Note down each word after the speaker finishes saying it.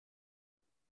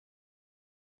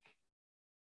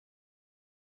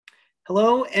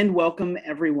Hello and welcome,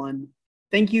 everyone.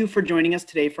 Thank you for joining us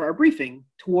today for our briefing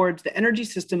towards the energy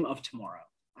system of tomorrow.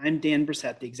 I'm Dan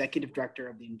Brissett, the Executive Director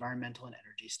of the Environmental and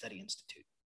Energy Study Institute.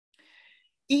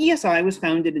 EESI was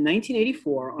founded in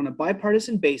 1984 on a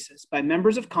bipartisan basis by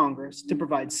members of Congress to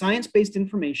provide science-based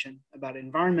information about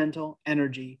environmental,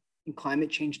 energy, and climate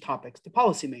change topics to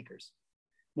policymakers.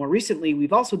 More recently,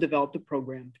 we've also developed a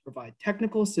program to provide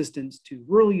technical assistance to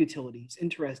rural utilities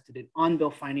interested in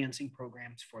on-bill financing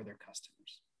programs for their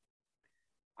customers.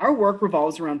 Our work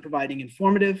revolves around providing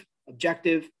informative,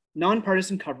 objective,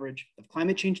 nonpartisan coverage of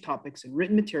climate change topics in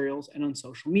written materials and on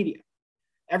social media.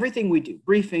 Everything we do,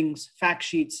 briefings, fact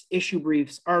sheets, issue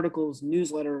briefs, articles,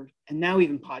 newsletters, and now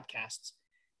even podcasts,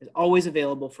 is always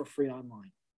available for free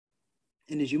online.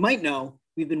 And as you might know,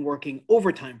 we've been working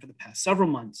overtime for the past several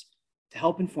months to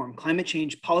help inform climate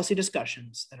change policy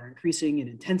discussions that are increasing in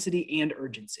intensity and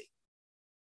urgency.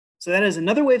 So that is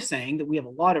another way of saying that we have a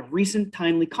lot of recent,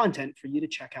 timely content for you to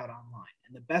check out online.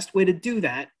 And the best way to do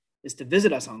that is to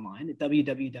visit us online at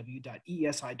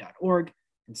www.eesi.org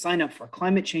and sign up for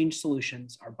Climate Change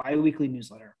Solutions, our biweekly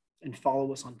newsletter, and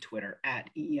follow us on Twitter at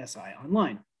EESI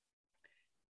Online.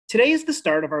 Today is the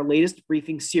start of our latest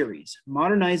briefing series,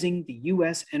 Modernizing the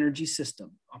U.S. Energy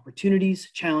System, Opportunities,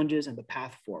 Challenges, and the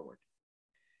Path Forward.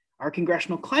 Our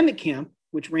Congressional Climate Camp,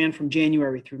 which ran from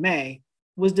January through May,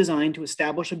 was designed to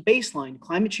establish a baseline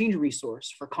climate change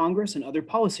resource for Congress and other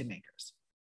policymakers.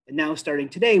 And now, starting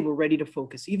today, we're ready to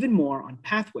focus even more on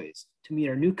pathways to meet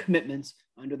our new commitments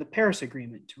under the Paris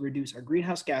Agreement to reduce our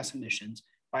greenhouse gas emissions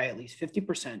by at least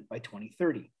 50% by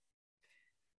 2030.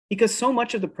 Because so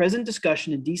much of the present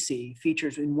discussion in DC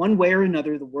features in one way or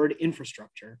another the word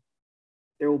infrastructure,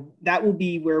 that will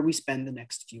be where we spend the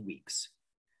next few weeks.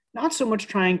 Not so much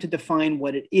trying to define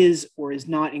what it is or is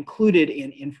not included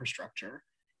in infrastructure.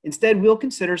 Instead, we'll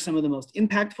consider some of the most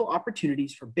impactful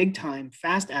opportunities for big-time,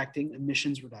 fast-acting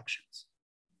emissions reductions.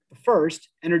 The first,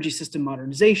 energy system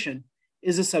modernization,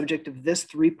 is the subject of this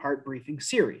three-part briefing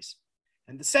series.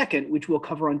 And the second, which we'll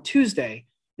cover on Tuesday,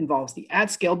 involves the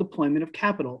at-scale deployment of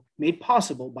capital made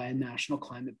possible by a national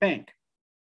climate bank.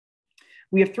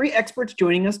 We have three experts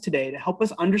joining us today to help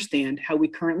us understand how we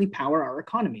currently power our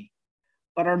economy.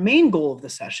 But our main goal of the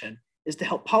session is to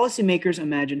help policymakers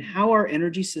imagine how our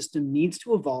energy system needs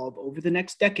to evolve over the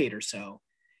next decade or so,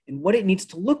 and what it needs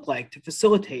to look like to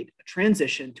facilitate a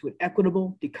transition to an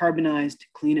equitable, decarbonized,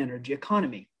 clean energy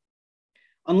economy.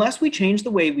 Unless we change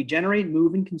the way we generate,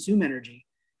 move, and consume energy,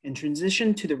 and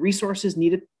transition to the resources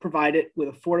needed to provide it with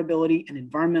affordability and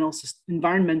environmental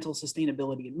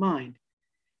sustainability in mind,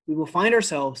 we will find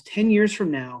ourselves 10 years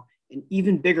from now in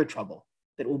even bigger trouble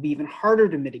that will be even harder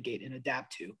to mitigate and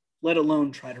adapt to, let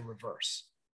alone try to reverse.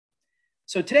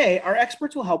 So today, our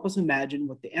experts will help us imagine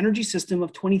what the energy system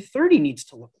of 2030 needs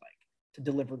to look like to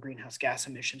deliver greenhouse gas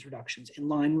emissions reductions in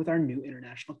line with our new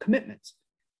international commitments.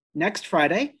 Next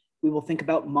Friday, we will think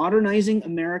about modernizing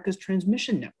America's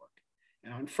transmission network.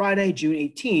 And on Friday, June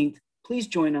 18th, please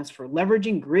join us for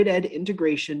leveraging grid-ed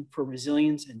integration for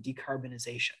resilience and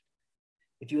decarbonization.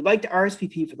 If you would like to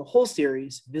RSVP for the whole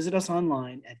series, visit us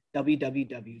online at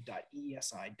www.eesi.org.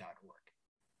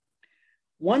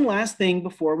 One last thing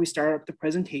before we start up the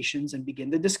presentations and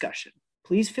begin the discussion.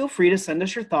 Please feel free to send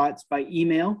us your thoughts by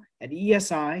email at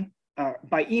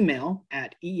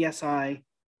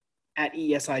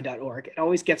eesi@eesi.org. It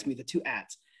always gets me, the two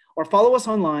ats. Or follow us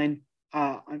online,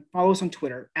 follow us on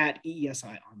Twitter at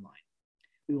EESI Online.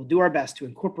 We will do our best to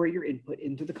incorporate your input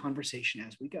into the conversation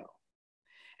as we go.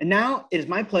 And now it is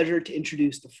my pleasure to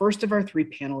introduce the first of our three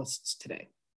panelists today.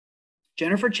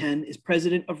 Jennifer Chen is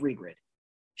president of ReGrid.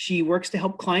 She works to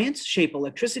help clients shape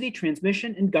electricity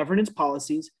transmission and governance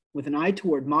policies with an eye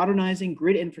toward modernizing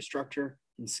grid infrastructure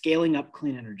and scaling up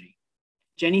clean energy.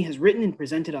 Jenny has written and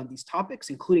presented on these topics,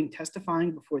 including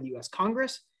testifying before the US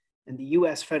Congress and the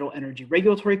US Federal Energy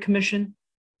Regulatory Commission.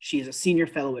 She is a senior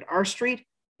fellow at R Street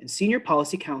and senior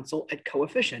policy counsel at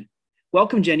Coefficient.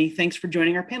 Welcome, Jenny. Thanks for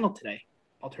joining our panel today.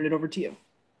 I'll turn it over to you.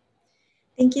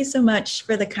 Thank you so much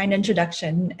for the kind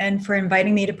introduction and for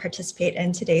inviting me to participate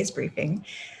in today's briefing.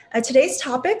 Today's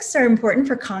topics are important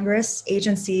for Congress,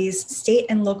 agencies, state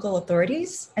and local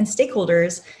authorities, and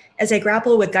stakeholders as they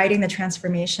grapple with guiding the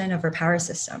transformation of our power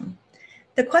system.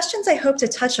 The questions I hope to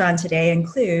touch on today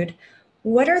include,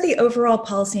 what are the overall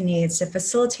policy needs to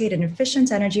facilitate an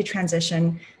efficient energy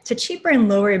transition to cheaper and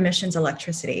lower emissions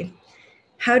electricity?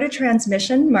 How do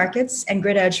transmission, markets, and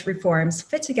grid edge reforms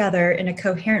fit together in a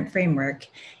coherent framework?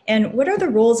 And what are the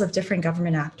roles of different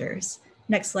government actors?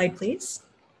 Next slide, please.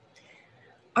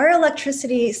 Our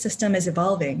electricity system is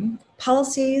evolving.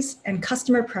 Policies and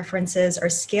customer preferences are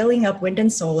scaling up wind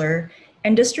and solar,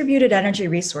 and distributed energy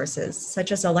resources,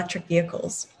 such as electric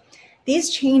vehicles. These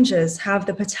changes have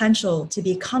the potential to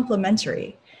be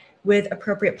complementary with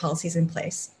appropriate policies in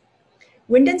place.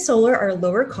 Wind and solar are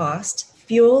lower cost,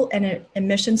 fuel and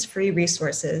emissions-free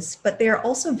resources, but they are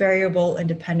also variable and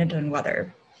dependent on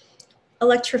weather.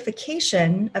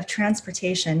 Electrification of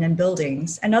transportation and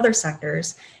buildings and other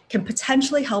sectors can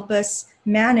potentially help us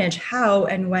manage how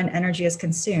and when energy is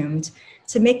consumed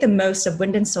to make the most of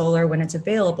wind and solar when it's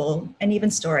available and even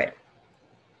store it.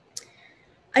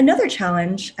 Another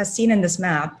challenge, as seen in this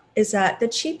map, is that the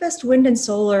cheapest wind and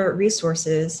solar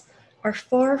resources are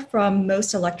far from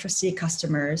most electricity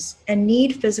customers and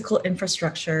need physical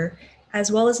infrastructure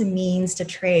as well as a means to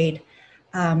trade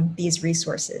these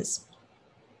resources.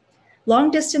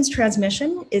 Long distance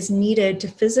transmission is needed to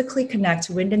physically connect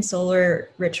wind and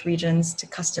solar rich regions to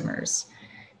customers.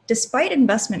 Despite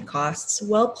investment costs,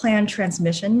 well-planned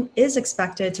transmission is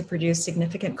expected to produce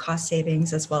significant cost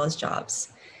savings as well as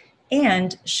jobs.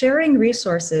 And sharing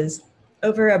resources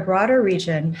over a broader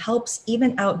region helps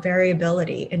even out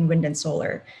variability in wind and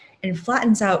solar and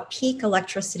flattens out peak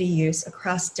electricity use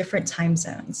across different time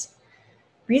zones.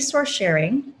 Resource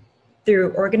sharing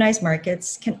through organized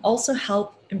markets can also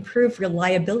help improve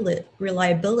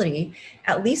reliability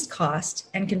at least cost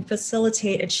and can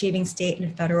facilitate achieving state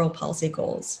and federal policy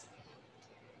goals.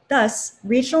 Thus,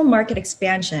 regional market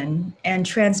expansion and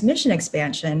transmission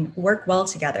expansion work well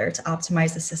together to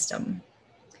optimize the system.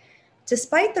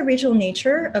 Despite the regional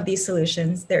nature of these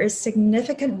solutions, there is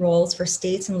significant roles for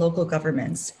states and local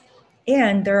governments,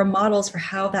 and there are models for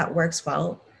how that works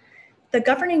well. The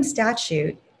governing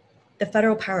statute, the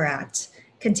Federal Power Act,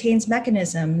 contains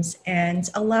mechanisms and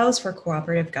allows for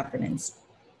cooperative governance.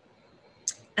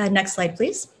 Next slide,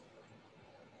 please.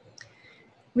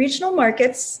 Regional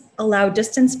markets allow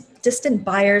distant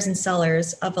buyers and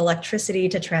sellers of electricity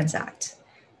to transact.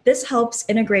 This helps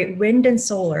integrate wind and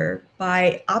solar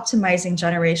by optimizing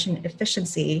generation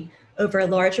efficiency over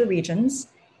larger regions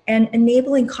and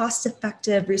enabling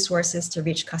cost-effective resources to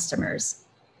reach customers.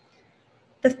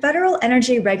 The Federal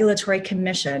Energy Regulatory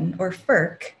Commission, or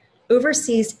FERC,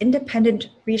 oversees independent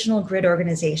regional grid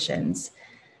organizations.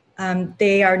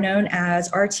 They are known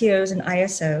as RTOs and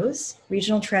ISOs,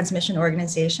 regional transmission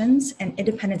organizations, and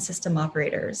independent system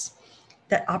operators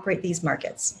that operate these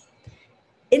markets.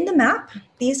 In the map,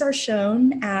 these are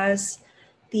shown as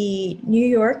the New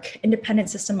York Independent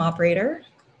System Operator,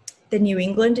 the New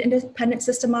England Independent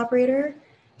System Operator,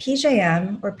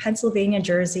 PJM, or Pennsylvania,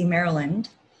 Jersey, Maryland,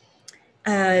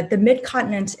 the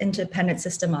Mid-Continent Independent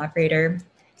System Operator,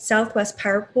 Southwest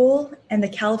Power Pool, and the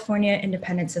California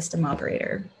Independent System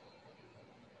Operator.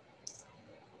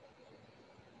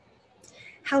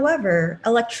 However,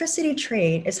 electricity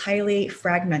trade is highly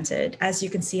fragmented, as you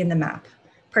can see in the map,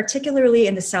 particularly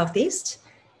in the Southeast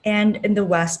and in the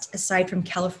West, aside from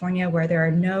California, where there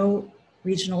are no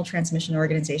regional transmission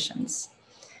organizations.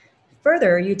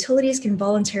 Further, utilities can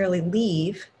voluntarily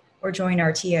leave or join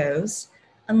RTOs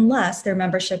unless their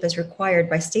membership is required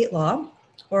by state law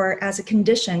or as a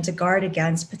condition to guard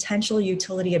against potential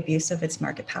utility abuse of its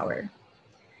market power.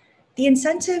 The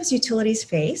incentives utilities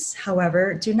face,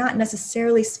 however, do not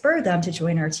necessarily spur them to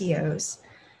join RTOs.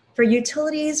 For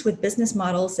utilities with business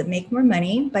models that make more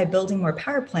money by building more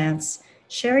power plants,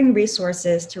 sharing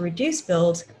resources to reduce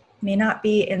bills may not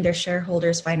be in their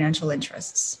shareholders' financial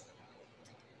interests.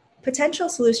 Potential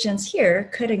solutions here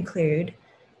could include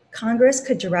Congress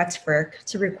could direct FERC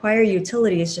to require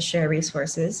utilities to share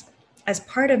resources as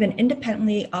part of an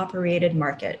independently operated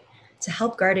market to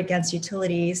help guard against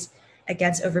utilities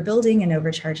against overbuilding and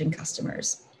overcharging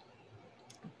customers.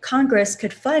 Congress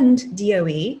could fund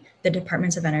DOE, the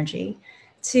Department of Energy,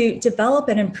 to develop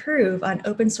and improve on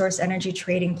open source energy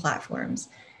trading platforms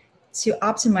to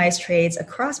optimize trades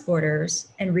across borders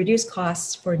and reduce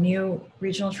costs for new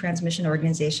regional transmission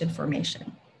organization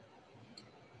formation.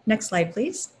 Next slide,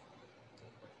 please.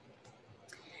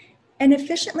 An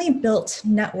efficiently built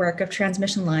network of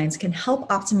transmission lines can help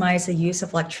optimize the use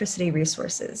of electricity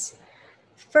resources.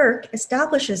 FERC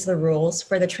establishes the rules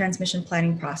for the transmission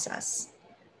planning process.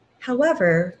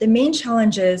 However, the main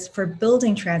challenges for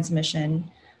building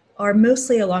transmission are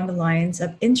mostly along the lines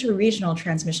of interregional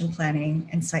transmission planning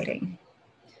and siting.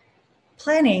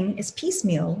 Planning is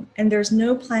piecemeal, and there's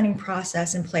no planning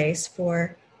process in place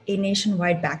for a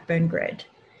nationwide backbone grid.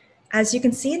 As you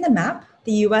can see in the map,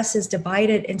 the US is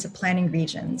divided into planning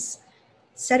regions.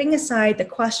 Setting aside the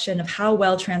question of how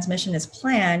well transmission is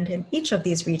planned in each of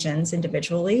these regions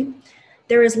individually,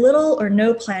 there is little or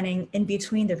no planning in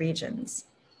between the regions.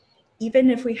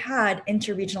 Even if we had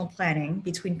interregional planning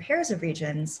between pairs of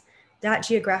regions, that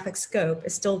geographic scope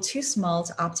is still too small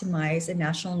to optimize a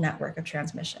national network of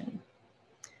transmission.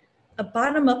 A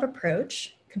bottom-up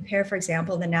approach, compare, for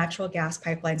example, the natural gas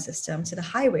pipeline system to the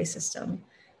highway system,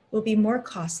 will be more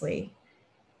costly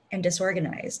and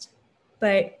disorganized,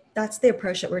 but that's the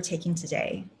approach that we're taking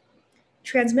today.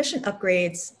 Transmission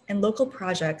upgrades and local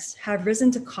projects have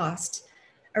risen to cost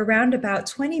around about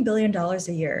 $20 billion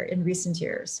a year in recent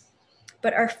years,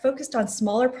 but are focused on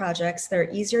smaller projects that are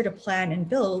easier to plan and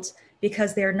build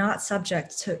because they are not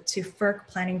subject to FERC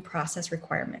planning process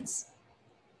requirements.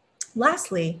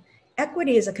 Lastly,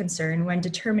 equity is a concern when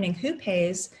determining who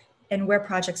pays and where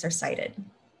projects are sited.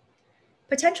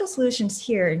 Potential solutions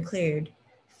here include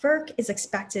FERC is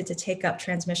expected to take up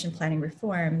transmission planning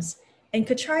reforms and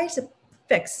could try to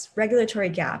fix regulatory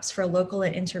gaps for local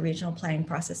and interregional planning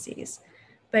processes,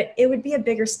 but it would be a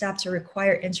bigger step to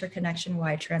require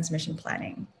interconnection-wide transmission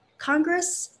planning.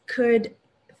 Congress could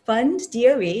fund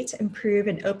DOE to improve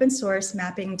an open source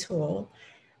mapping tool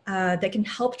that can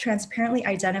help transparently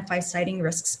identify siting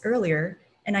risks earlier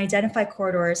and identify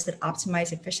corridors that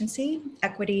optimize efficiency,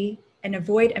 equity, and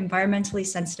avoid environmentally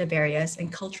sensitive areas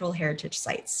and cultural heritage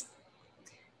sites.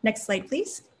 Next slide,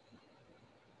 please.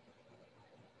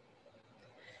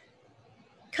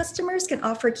 Customers can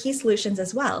offer key solutions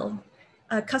as well.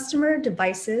 Customer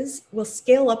devices will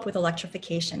scale up with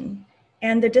electrification,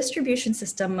 and the distribution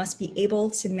system must be able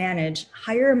to manage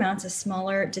higher amounts of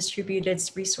smaller distributed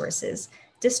resources,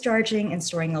 discharging and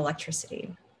storing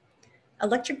electricity.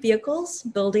 Electric vehicles,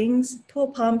 buildings, pool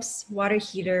pumps, water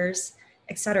heaters,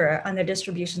 etc. on the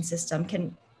distribution system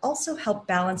can also help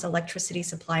balance electricity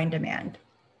supply and demand.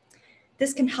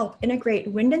 This can help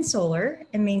integrate wind and solar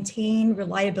and maintain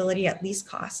reliability at least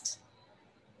cost.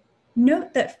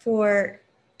 Note that for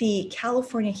the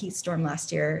California heat storm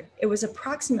last year, it was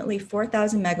approximately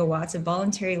 4,000 megawatts of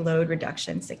voluntary load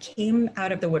reductions that came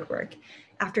out of the woodwork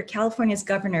after California's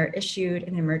governor issued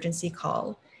an emergency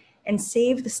call and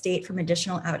saved the state from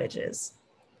additional outages.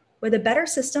 With a better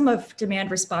system of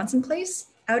demand response in place,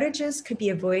 outages could be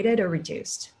avoided or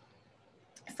reduced.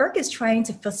 FERC is trying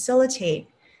to facilitate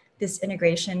this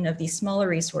integration of these smaller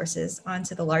resources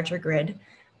onto the larger grid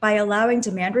by allowing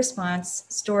demand response,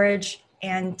 storage,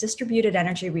 and distributed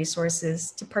energy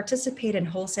resources to participate in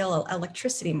wholesale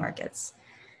electricity markets.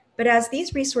 But as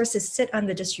these resources sit on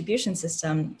the distribution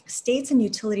system, states and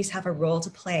utilities have a role to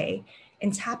play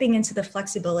in tapping into the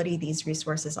flexibility these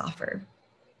resources offer.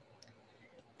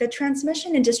 The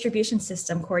transmission and distribution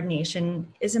system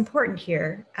coordination is important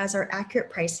here, as are accurate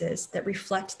prices that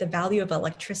reflect the value of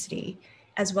electricity,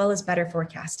 as well as better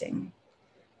forecasting.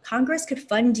 Congress could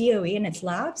fund DOE and its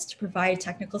labs to provide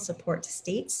technical support to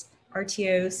states,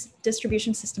 RTOs,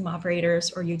 distribution system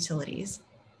operators, or utilities.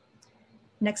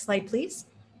 Next slide, please.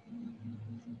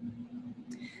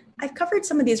 I've covered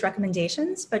some of these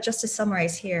recommendations, but just to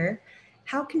summarize here,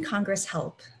 how can Congress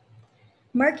help?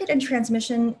 Market and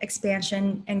transmission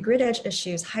expansion and grid edge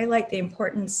issues highlight the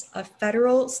importance of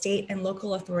federal, state, and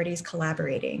local authorities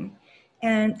collaborating,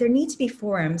 and there need to be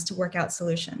forums to work out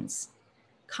solutions.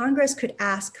 Congress could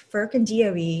ask FERC and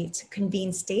DOE to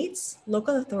convene states,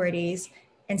 local authorities,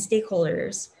 and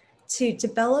stakeholders to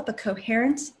develop a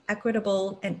coherent,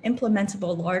 equitable, and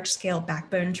implementable large-scale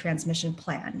backbone transmission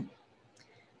plan.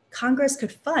 Congress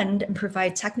could fund and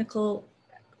provide technical,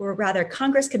 or rather,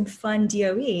 Congress can fund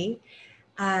DOE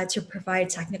to provide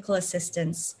technical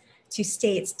assistance to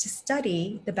states to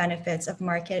study the benefits of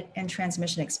market and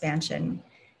transmission expansion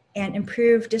and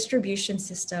improve distribution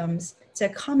systems to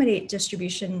accommodate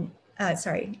distributed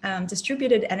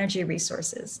energy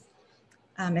resources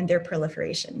and their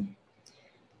proliferation.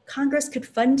 Congress could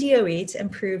fund DOE to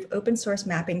improve open source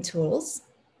mapping tools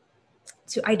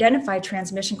to identify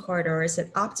transmission corridors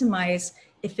that optimize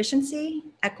efficiency,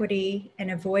 equity,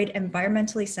 and avoid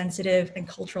environmentally sensitive and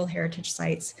cultural heritage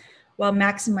sites while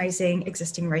maximizing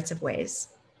existing rights of ways.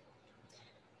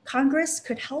 Congress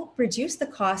could help reduce the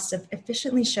cost of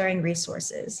efficiently sharing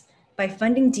resources by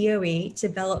funding DOE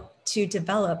to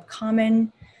develop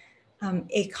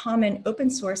a common open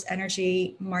source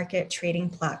energy market trading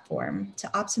platform to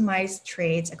optimize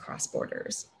trades across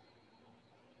borders.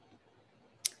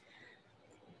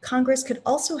 Congress could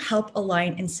also help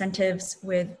align incentives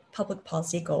with public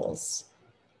policy goals.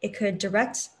 It could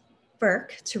direct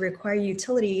FERC to require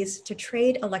utilities to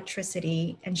trade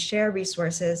electricity and share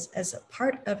resources as a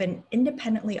part of an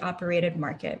independently operated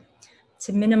market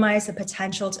to minimize the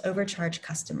potential to overcharge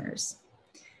customers.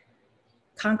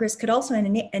 Congress could also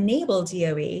enable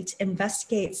DOE to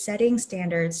investigate setting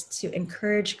standards to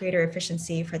encourage greater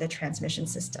efficiency for the transmission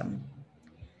system.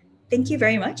 Thank you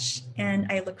very much, and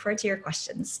I look forward to your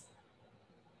questions.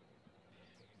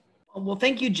 Well,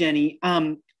 thank you, Jenny.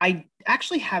 I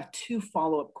actually have two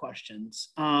follow-up questions.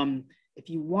 If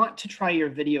you want to try your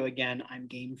video again, I'm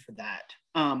game for that.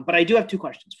 But I do have two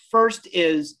questions. First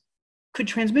is, could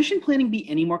transmission planning be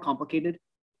any more complicated?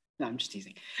 No, I'm just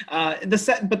teasing.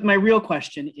 But my real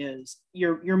question is,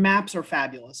 your maps are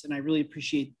fabulous, and I really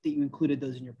appreciate that you included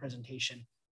those in your presentation.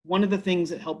 One of the things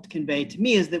that helped convey to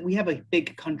me is that we have a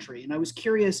big country, and I was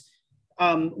curious,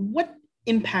 what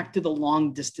impact do the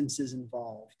long distances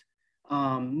involved?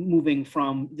 Moving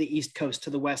from the East Coast to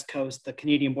the West Coast, the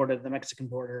Canadian border to the Mexican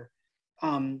border.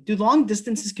 Do long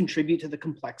distances contribute to the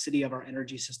complexity of our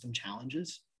energy system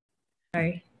challenges?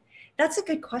 Sorry. That's a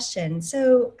good question.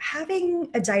 So having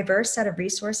a diverse set of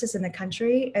resources in the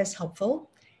country is helpful,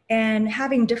 and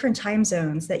having different time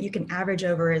zones that you can average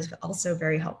over is also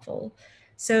very helpful.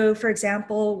 So for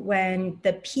example, when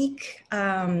the peak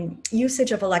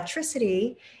usage of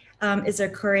electricity is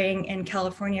occurring in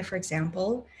California, for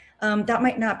example, that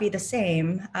might not be the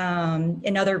same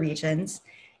in other regions.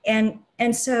 And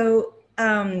so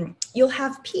you'll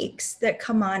have peaks that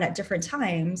come on at different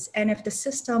times. And if the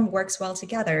system works well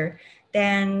together,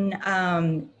 then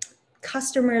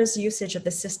customers' usage of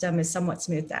the system is somewhat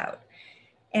smoothed out.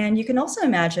 And you can also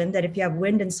imagine that if you have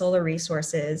wind and solar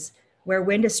resources, where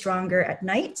wind is stronger at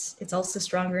night, it's also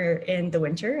stronger in the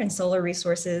winter, and solar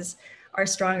resources are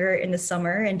stronger in the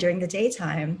summer and during the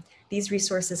daytime. These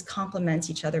resources complement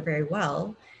each other very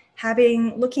well.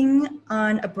 Looking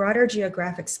on a broader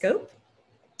geographic scope,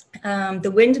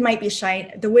 the wind might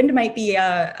be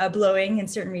blowing in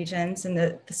certain regions, and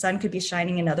the sun could be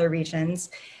shining in other regions,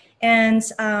 and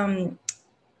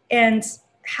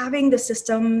having the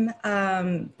system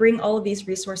bring all of these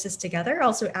resources together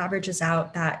also averages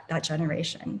out that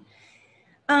generation.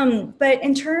 But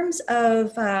in terms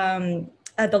of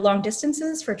the long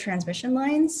distances for transmission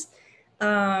lines,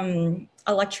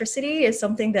 electricity is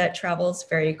something that travels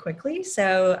very quickly.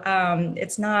 So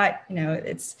it's not,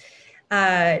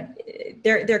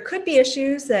 there could be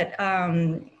issues that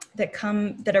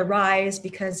arise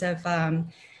because of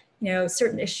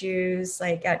certain issues,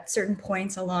 like at certain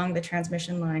points along the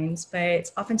transmission lines. But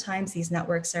oftentimes these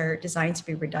networks are designed to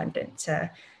be redundant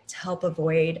to help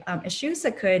avoid issues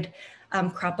that could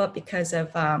crop up because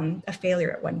of a failure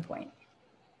at one point.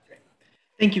 Great.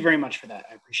 Thank you very much for that.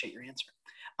 I appreciate your answer.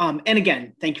 And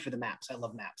again, thank you for the maps. I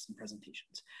love maps and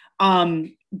presentations.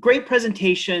 Great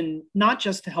presentation, not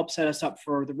just to help set us up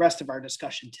for the rest of our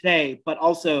discussion today, but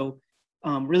also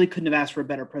really couldn't have asked for a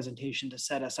better presentation to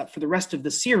set us up for the rest of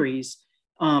the series.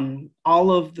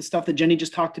 All of the stuff that Jenny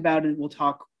just talked about and we'll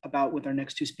talk about with our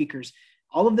next two speakers,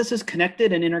 all of this is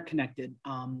connected and interconnected,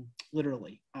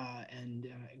 literally, and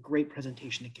a great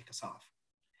presentation to kick us off.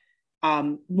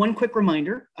 One quick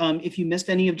reminder, if you missed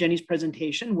any of Jenny's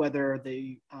presentation, whether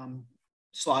the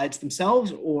slides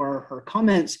themselves or her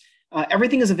comments,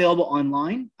 everything is available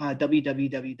online,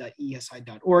 www.eesi.org.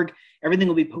 Everything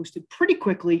will be posted pretty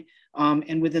quickly,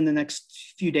 and within the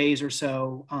next few days or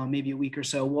so, maybe a week or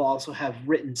so, we'll also have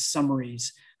written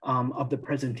summaries of the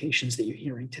presentations that you're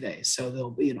hearing today. So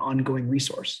there'll be an ongoing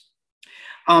resource.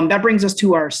 That brings us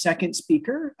to our second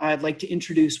speaker. I'd like to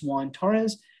introduce Juan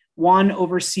Torres. Juan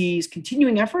oversees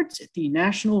continuing efforts at the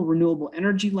National Renewable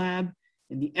Energy Lab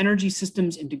and the Energy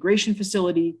Systems Integration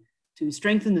Facility to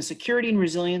strengthen the security and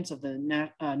resilience of the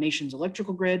nation's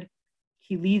electrical grid.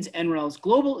 He leads NREL's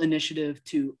global initiative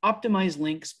to optimize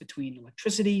links between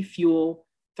electricity, fuel,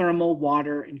 thermal,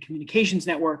 water, and communications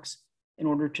networks in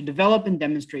order to develop and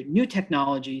demonstrate new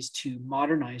technologies to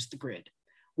modernize the grid.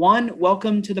 Juan,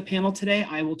 welcome to the panel today.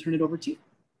 I will turn it over to you.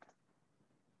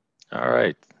 All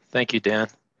right, thank you, Dan.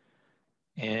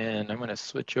 And I'm going to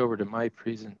switch over to my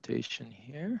presentation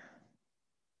here.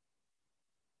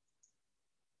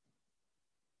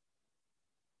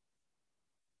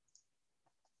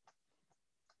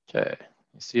 Okay,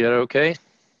 you see it okay?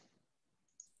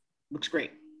 Looks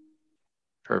great.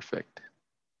 Perfect.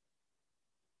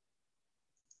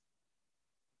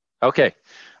 Okay.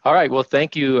 All right. Well,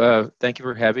 thank you. Thank you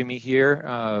for having me here.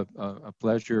 A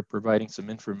pleasure providing some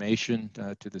information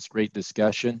to this great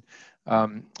discussion.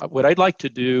 What I'd like to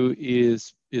do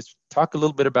is talk a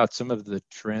little bit about some of the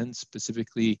trends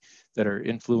specifically that are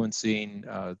influencing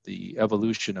the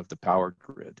evolution of the power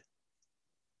grid.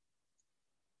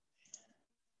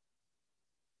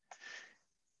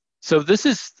 So this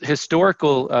is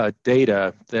historical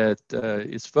data that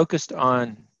is focused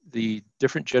on the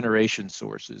different generation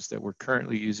sources that we're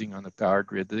currently using on the power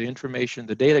grid. The information,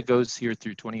 the data goes here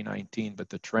through 2019, but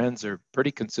the trends are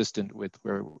pretty consistent with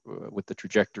the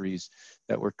trajectories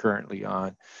that we're currently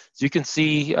on. So you can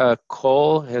see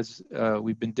coal has,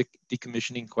 we've been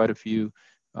decommissioning quite a few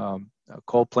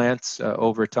coal plants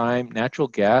over time. Natural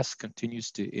gas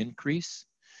continues to increase.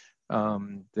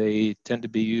 They tend to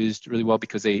be used really well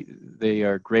because they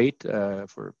are great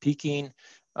for peaking.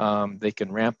 They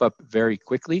can ramp up very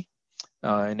quickly.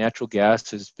 And natural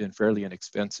gas has been fairly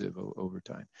inexpensive over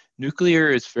time. Nuclear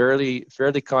is fairly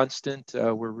constant.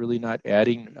 We're really not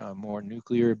adding more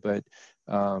nuclear, but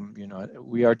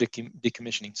we are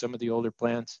decommissioning some of the older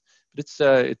plants. But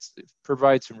it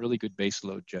provides some really good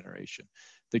baseload generation.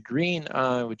 The green,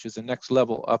 which is the next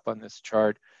level up on this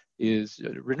chart, is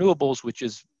renewables, which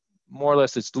is more or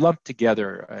less it's lumped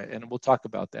together, and we'll talk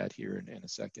about that here in a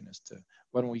second. As to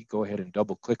why don't we go ahead and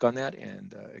double click on that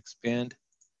and expand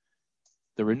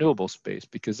the renewable space,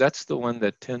 because that's the one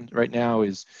that right now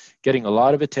is getting a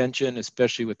lot of attention,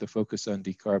 especially with the focus on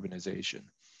decarbonization.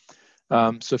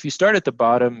 So if you start at the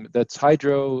bottom, that's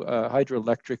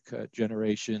hydroelectric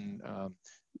generation.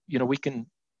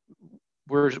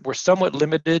 We're somewhat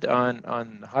limited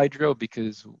on hydro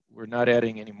because we're not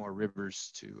adding any more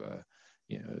rivers to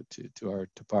our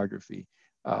topography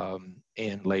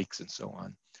and lakes and so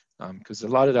on. Because a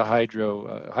lot of the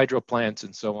hydro plants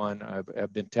and so on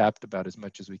have been tapped about as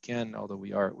much as we can, although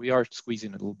we are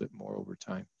squeezing a little bit more over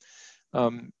time.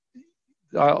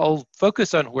 I'll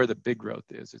focus on where the big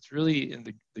growth is. It's really in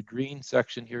the green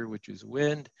section here, which is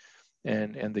wind,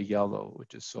 and the yellow,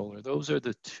 which is solar. Those are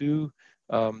the two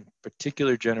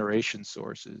particular generation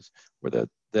sources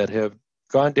that have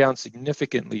gone down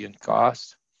significantly in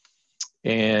cost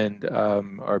and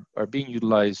are being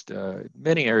utilized in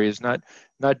many areas, not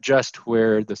just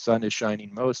where the sun is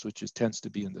shining most, which tends to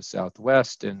be in the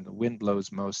Southwest, and the wind blows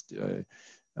most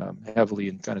heavily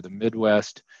in kind of the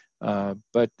Midwest,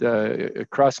 but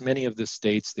across many of the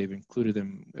states, they've included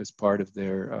them as part of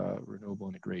their renewable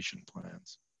integration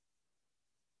plans.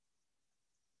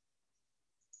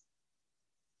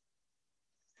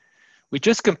 We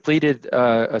just completed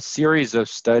a series of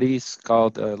studies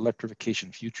called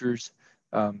Electrification Futures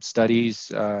studies.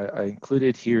 I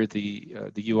included here the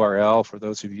URL for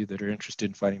those of you that are interested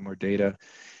in finding more data.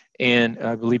 And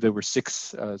I believe there were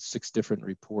six different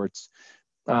reports.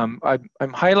 I'm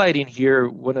highlighting here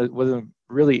one of the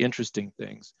really interesting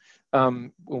things.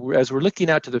 As we're looking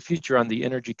out to the future on the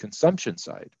energy consumption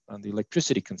side, on the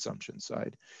electricity consumption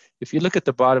side, if you look at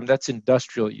the bottom, that's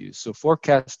industrial use. So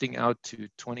forecasting out to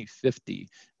 2050,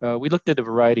 we looked at a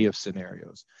variety of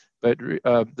scenarios. But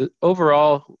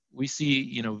overall, we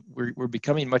see, we're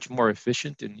becoming much more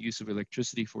efficient in use of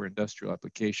electricity for industrial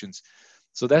applications.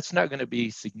 So that's not going to be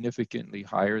significantly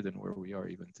higher than where we are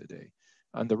even today.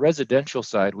 On the residential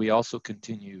side, we also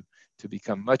continue to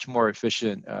become much more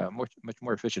efficient, much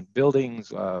more efficient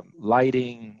buildings,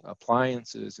 lighting,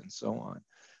 appliances, and so on.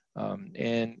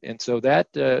 And so that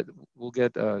will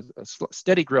get a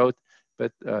steady growth,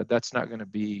 but that's not going to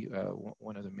be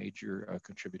one of the major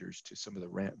contributors to some of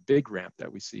the big ramp that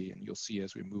we see, and you'll see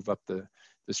as we move up the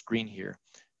screen here.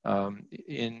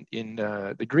 In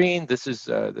the green, this is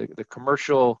the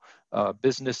commercial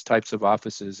business types of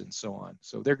offices and so on.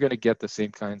 So they're going to get the same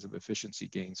kinds of efficiency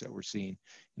gains that we're seeing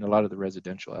in a lot of the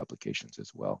residential applications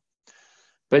as well.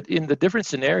 But in the different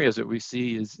scenarios that we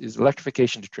see is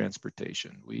electrification to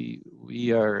transportation.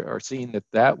 We are seeing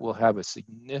that will have a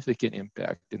significant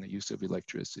impact in the use of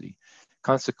electricity.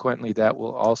 Consequently, that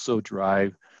will also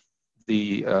drive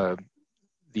the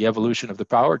evolution of the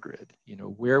power grid,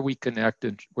 where we connect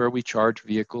and where we charge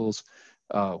vehicles,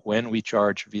 when we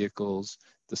charge vehicles,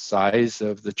 the size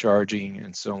of the charging,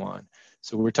 and so on.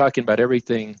 So we're talking about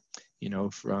everything,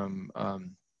 from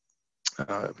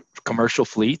commercial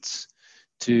fleets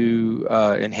to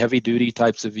and heavy duty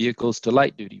types of vehicles to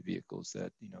light duty vehicles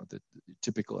that the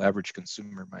typical average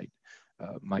consumer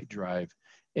might drive,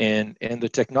 and the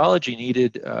technology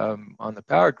needed on the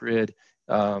power grid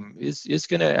is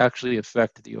going to actually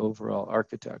affect the overall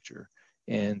architecture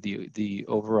and the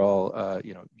overall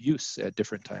use at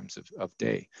different times of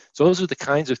day. So those are the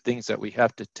kinds of things that we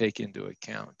have to take into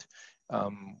account.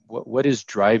 What is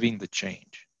driving the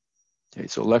change? Okay,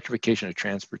 so electrification of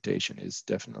transportation is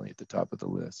definitely at the top of the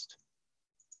list.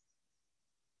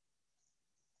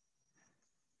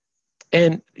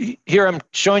 And here I'm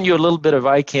showing you a little bit of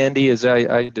eye candy as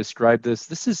I describe this.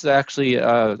 This is actually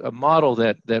a model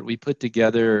that we put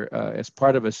together as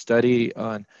part of a study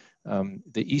on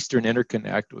the Eastern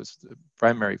Interconnect was the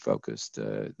primary focus,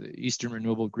 the Eastern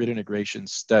Renewable Grid Integration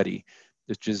Study,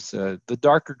 which is the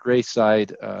darker gray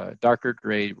side, darker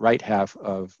gray right half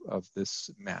of this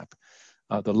map.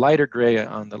 The lighter gray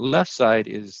on the left side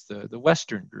is the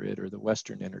Western grid or the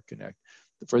Western Interconnect.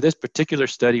 For this particular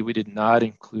study, we did not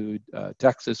include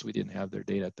Texas. We didn't have their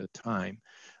data at the time,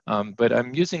 but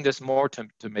I'm using this more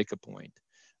to make a point.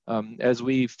 As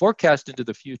we forecast into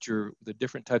the future, the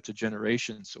different types of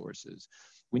generation sources,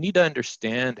 we need to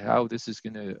understand how this is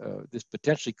going to, this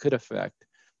potentially could affect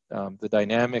the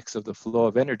dynamics of the flow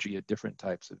of energy at different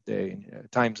types of day,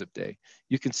 times of day.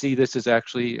 You can see this is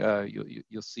actually,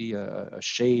 you'll see a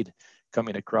shade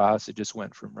coming across. It just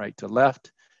went from right to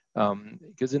left.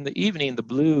 Because in the evening, the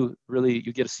blue really,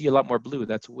 you get to see a lot more blue,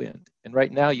 that's wind. And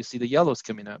right now you see the yellows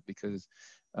coming up because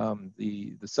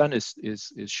the sun is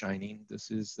shining.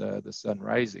 This is the sun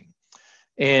rising.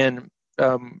 And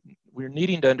we're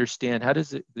needing to understand how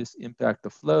does this impact the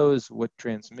flows, what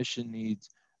transmission needs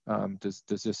does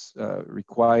this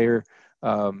require,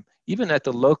 even at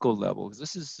the local level, because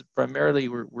this is primarily,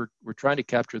 we're trying to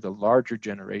capture the larger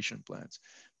generation plants,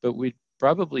 but we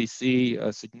probably see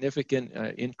a significant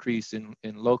increase in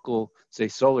local, say,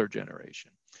 solar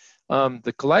generation.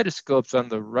 The kaleidoscopes on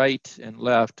the right and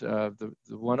left, the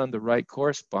one on the right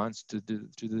corresponds to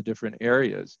the different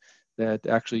areas that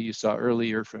actually you saw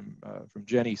earlier from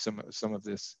Jenny, some of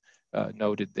this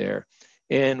noted there.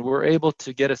 And we're able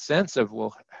to get a sense of,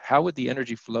 well, how would the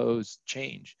energy flows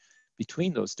change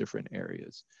between those different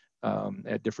areas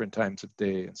at different times of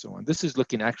day and so on. This is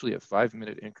looking actually at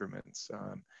 5-minute increments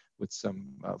with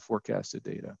some forecasted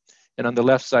data. And on the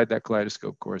left side, that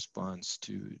kaleidoscope corresponds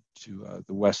to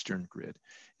the Western grid.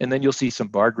 And then you'll see some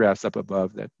bar graphs up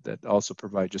above that also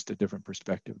provide just a different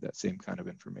perspective, that same kind of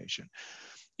information.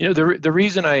 You know, the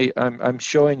reason I'm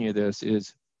showing you this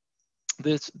is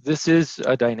this is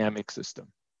a dynamic system.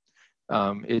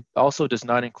 It also does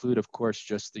not include, of course,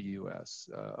 just the US.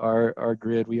 Our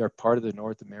grid, we are part of the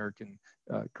North American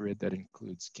grid that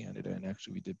includes Canada, and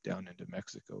actually we dip down into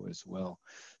Mexico as well.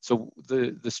 So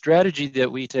the strategy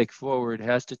that we take forward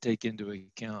has to take into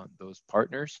account those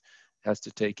partners, has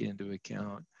to take into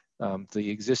account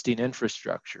the existing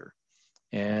infrastructure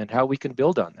and how we can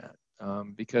build on that.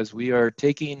 Because we are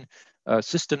taking a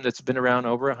system that's been around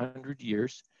over 100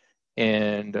 years.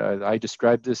 And I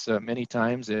described this many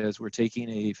times as we're taking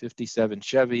a 57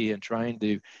 Chevy and trying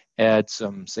to add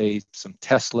some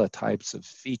Tesla types of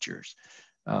features.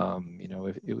 You know,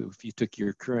 if you took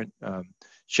your current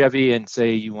Chevy and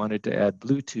say you wanted to add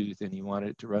Bluetooth and you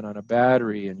wanted it to run on a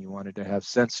battery and you wanted to have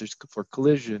sensors for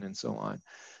collision and so on.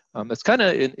 That's kind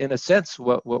of in a sense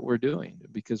what we're doing,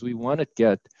 because we want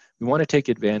to take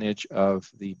advantage of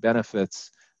the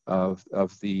benefits of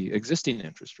the existing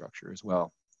infrastructure as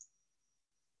well.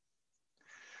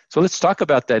 So let's talk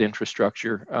about that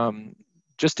infrastructure.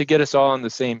 Just to get us all on the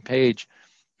same page,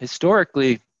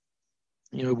 historically,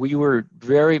 you know, we were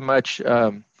very much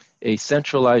a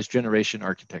centralized generation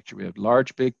architecture. We had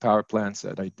large, big power plants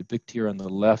that I depict here on the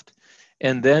left.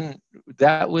 And then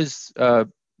that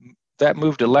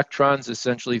moved electrons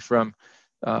essentially from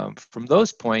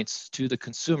those points to the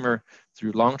consumer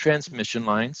through long transmission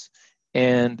lines,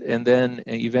 and then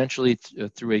eventually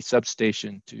through a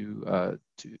substation to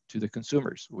the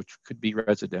consumers, which could be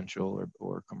residential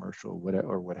or commercial,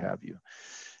 or what have you.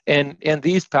 And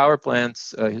these power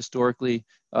plants historically,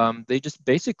 they just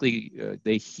basically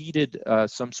they heated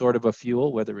some sort of a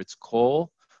fuel, whether it's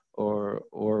coal or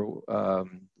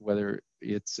whether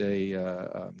it's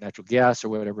a natural gas or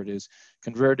whatever it is,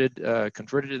 converted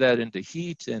that into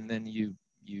heat, and then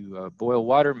you boil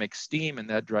water, make steam, and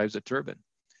that drives a turbine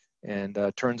and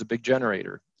turns a big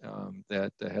generator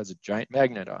that has a giant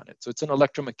magnet on it. So it's an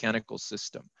electromechanical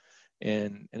system,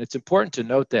 and it's important to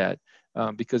note that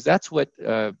because that's what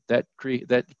that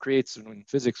creates in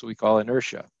physics what we call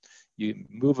inertia. You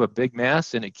move a big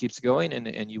mass and it keeps going,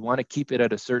 and you want to keep it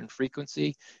at a certain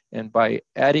frequency. And by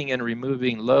adding and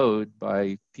removing load,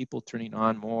 by people turning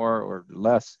on more or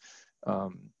less,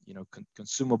 you know,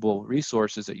 consumable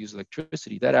resources that use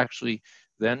electricity, that actually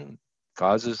then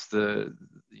causes that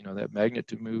magnet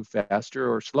to move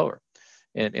faster or slower.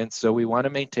 And so we want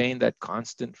to maintain that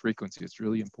constant frequency. It's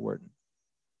really important.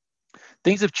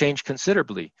 Things have changed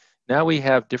considerably. Now we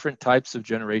have different types of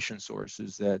generation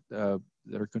sources that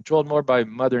are controlled more by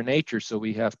Mother Nature, so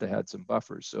we have to add some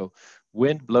buffers. So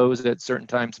wind blows at certain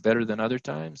times better than other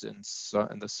times, and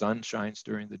the sun shines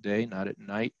during the day, not at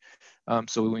night.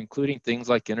 So we're including things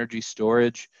like energy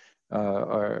storage,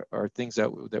 are things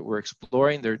that we're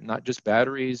exploring. They're not just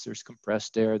batteries, there's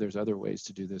compressed air, there's other ways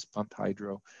to do this, pumped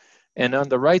hydro. And on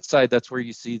the right side, that's where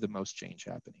you see the most change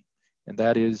happening. And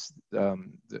that is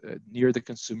near the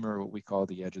consumer, what we call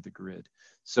the edge of the grid.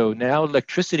 So now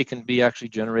electricity can be actually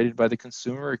generated by the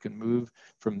consumer. It can move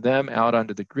from them out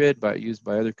onto the grid, used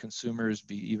by other consumers,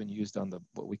 be even used on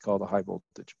what we call the high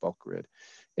voltage bulk grid.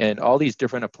 And all these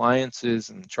different appliances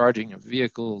and charging of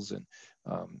vehicles and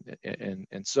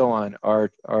so on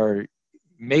are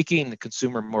making the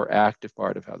consumer more active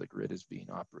part of how the grid is being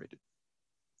operated.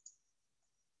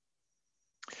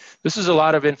 This is a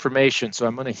lot of information, so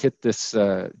I'm going to hit this,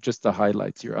 just the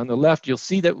highlights here. On the left, you'll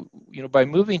see that, by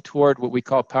moving toward what we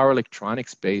call power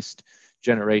electronics-based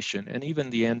generation, and even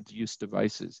the end-use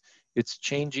devices, it's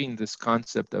changing this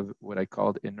concept of what I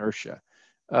called inertia.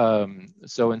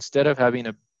 So instead of having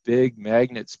a big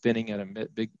magnet spinning at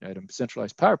a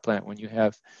centralized power plant, when you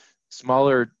have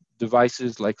smaller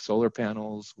devices like solar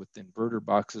panels with inverter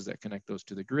boxes that connect those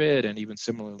to the grid, and even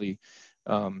similarly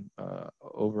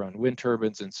over on wind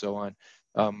turbines and so on,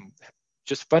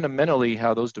 just fundamentally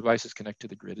how those devices connect to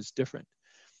the grid is different.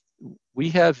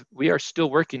 We are still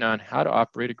working on how to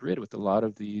operate a grid with a lot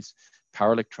of these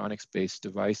power electronics based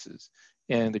devices.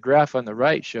 And the graph on the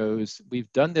right shows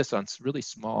we've done this on really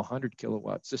small 100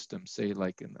 kilowatt systems, say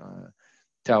like in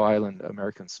Tau Island,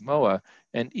 American Samoa,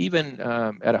 and even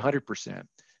at 100%.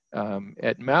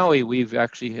 At Maui, we've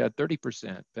actually had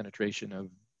 30% penetration of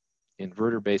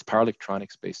inverter-based, power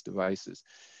electronics-based devices.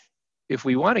 If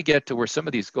we want to get to where some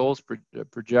of these goals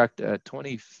project at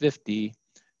 2050,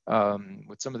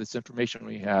 with some of this information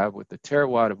we have with the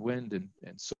terawatt of wind and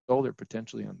solar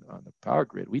potentially on the power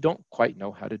grid, we don't quite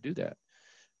know how to do that.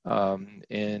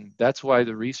 And that's why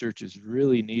the research is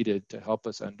really needed to help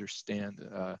us understand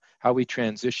how we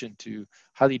transition to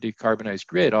highly decarbonized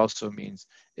grid also means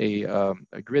a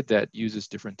grid that uses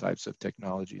different types of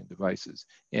technology and devices,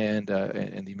 and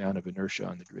the amount of inertia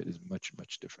on the grid is much,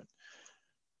 much different.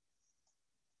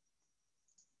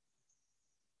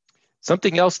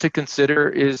 Something else to consider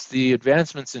is the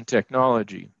advancements in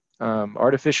technology.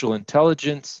 Artificial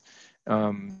intelligence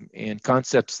and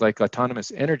concepts like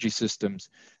autonomous energy systems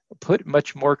put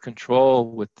much more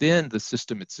control within the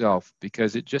system itself,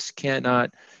 because it just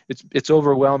cannot, it's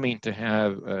overwhelming to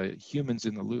have humans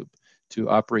in the loop to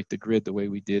operate the grid the way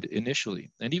we did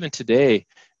initially. And even today,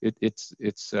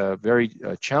 it's very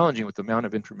challenging with the amount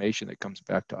of information that comes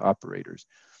back to operators.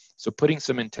 So putting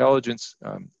some intelligence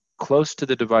close to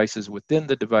the devices, within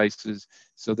the devices,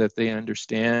 so that they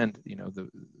understand,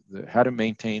 how to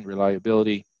maintain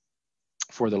reliability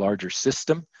for the larger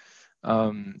system,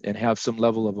 and have some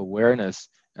level of awareness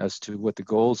as to what the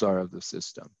goals are of the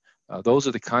system. Those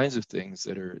are the kinds of things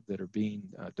that are being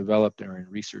developed and are in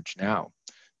research now,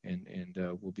 and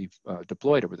will be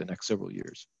deployed over the next several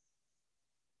years.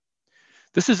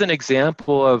 This is an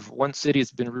example of one city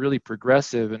that's been really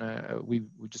progressive, and we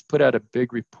just put out a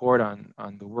big report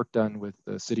on the work done with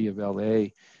the city of LA,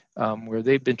 where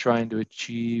they've been trying to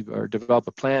achieve or develop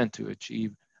a plan to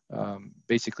achieve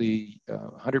basically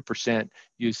 100%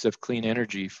 use of clean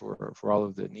energy for all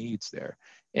of the needs there.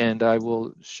 And I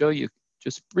will show you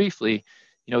just briefly,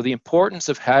 the importance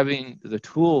of having the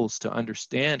tools to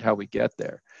understand how we get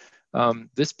there.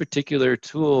 This particular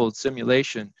tool,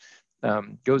 simulation,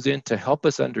 goes in to help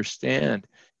us understand,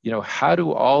 how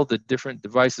do all the different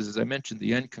devices, as I mentioned,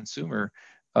 the end consumer,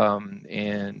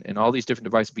 and all these different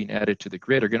devices being added to the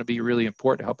grid are going to be really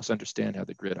important to help us understand how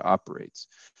the grid operates.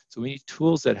 So we need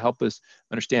tools that help us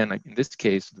understand, like in this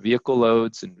case, vehicle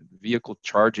loads and vehicle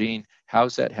charging.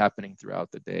 How's that happening throughout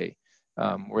the day?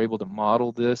 We're able to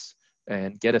model this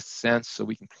and get a sense so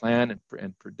we can plan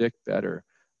and predict better,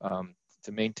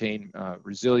 to maintain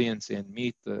resilience and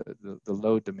meet the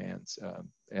load demands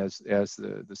as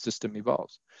the system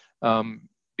evolves.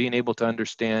 Being able to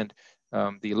understand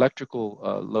the electrical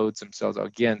loads themselves,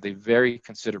 again, they vary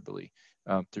considerably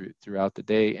throughout the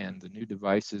day, and the new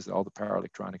devices, all the power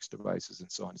electronics devices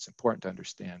and so on, it's important to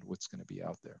understand what's going to be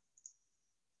out there.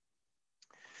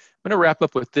 I'm going to wrap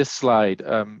up with this slide.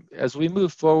 As we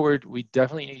move forward, we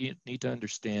definitely need to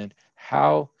understand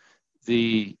how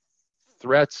the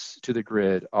threats to the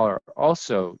grid are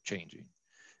also changing.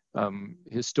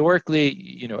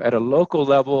 Historically, at a local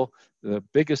level, the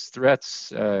biggest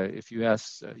threats, if you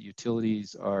ask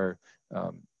utilities, are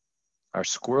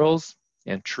squirrels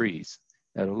and trees.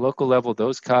 At a local level,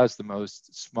 those cause the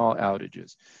most small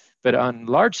outages. But on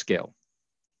large scale,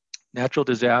 natural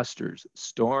disasters,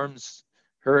 storms,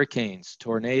 hurricanes,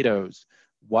 tornadoes,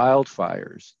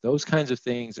 wildfires, those kinds of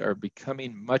things are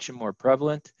becoming much more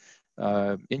prevalent.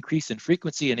 Increase in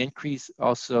frequency and increase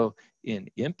also in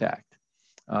impact.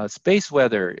 Space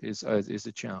weather is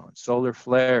a challenge. Solar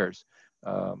flares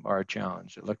are a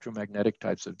challenge. Electromagnetic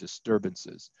types of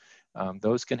disturbances.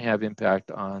 Those can have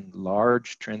impact on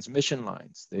large transmission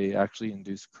lines. They actually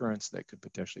induce currents that could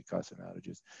potentially cause some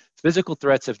outages. Physical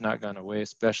threats have not gone away,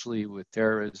 especially with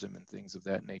terrorism and things of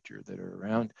that nature that are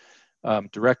around.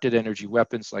 Directed energy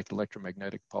weapons like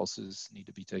electromagnetic pulses need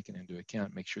to be taken into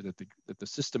account. Make sure that the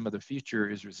system of the future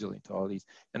is resilient to all these.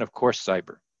 And of course,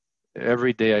 cyber.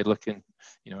 Every day I look in,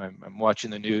 I'm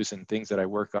watching the news and things that I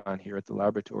work on here at the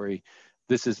laboratory.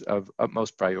 This is of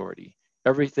utmost priority.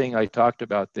 everything I talked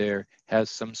about there has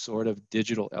some sort of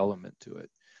digital element to it.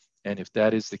 And if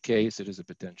that is the case, it is a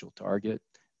potential target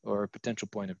or a potential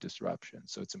point of disruption.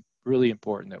 So it's really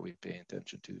important that we pay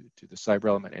attention to the cyber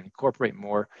element and incorporate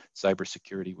more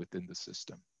cybersecurity within the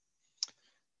system.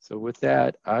 So with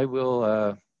that, I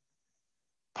will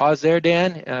pause there,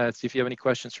 Dan, see if you have any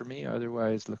questions for me.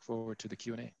 Otherwise, look forward to the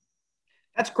Q&A.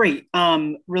 That's great.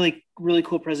 Really, really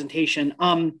cool presentation.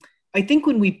 I think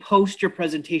when we post your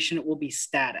presentation, it will be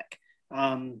static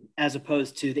as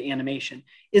opposed to the animation.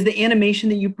 Is the animation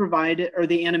that you provided or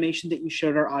the animation that you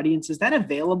showed our audience, is that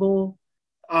available?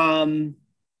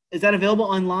 Is that available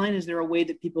online? Is there a way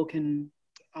that people can?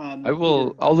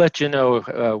 I'll let you know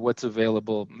what's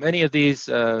available. Many of these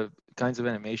kinds of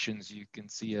animations you can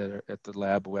see at the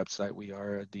lab website. We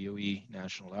are a DOE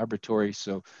national laboratory,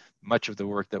 so much of the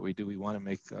work that we do, we want to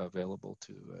make available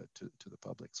to the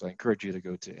public. So I encourage you to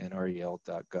go to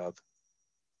nrel.gov.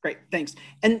 Great, thanks.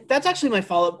 And that's actually my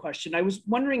follow-up question. I was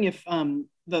wondering if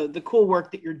the cool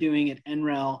work that you're doing at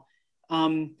NREL,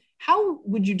 how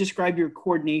would you describe your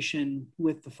coordination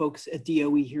with the folks at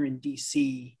DOE here in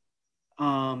DC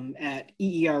at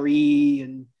EERE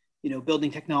and Building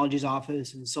Technologies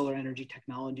Office and Solar Energy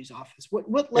Technologies Office?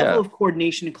 What level of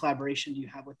coordination and collaboration do you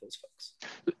have with those folks?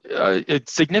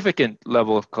 It's significant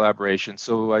level of collaboration.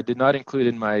 So I did not include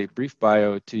in my brief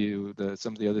bio to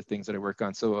some of the other things that I work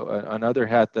on. So another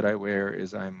hat that I wear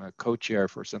is I'm a co-chair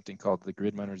for something called the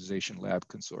Grid Modernization Lab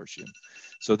Consortium.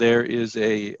 So there is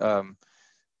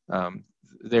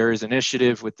there is an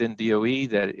initiative within DOE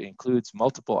that includes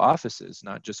multiple offices,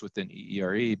 not just within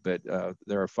EERE, but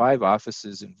there are 5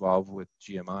 offices involved with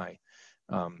GMI.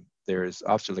 There's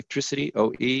Office of Electricity,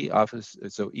 OE, Office,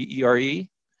 so EERE,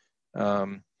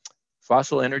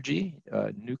 Fossil Energy,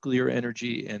 Nuclear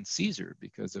Energy, and CSER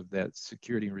because of that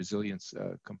security and resilience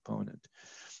component.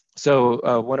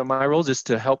 So one of my roles is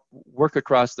to help work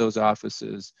across those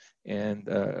offices and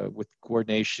with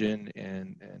coordination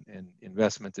and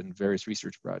investment in various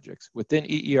research projects. Within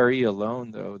EERE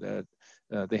alone, though, that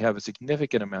they have a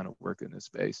significant amount of work in this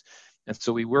space. And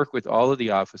so we work with all of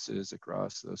the offices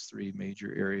across those 3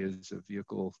 major areas of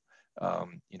vehicle,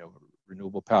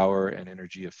 renewable power and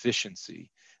energy efficiency.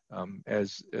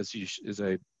 As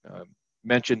I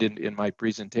mentioned in my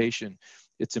presentation,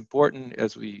 it's important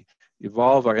as we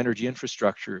evolve our energy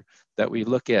infrastructure that we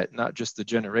look at not just the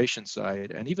generation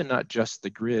side and even not just the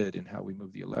grid and how we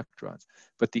move the electrons,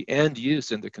 but the end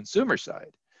use and the consumer side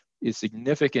is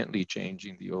significantly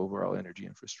changing the overall energy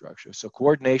infrastructure. So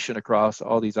coordination across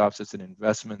all these offices and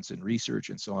investments and research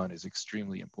and so on is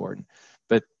extremely important.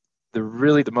 But the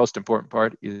most important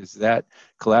part is that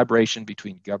collaboration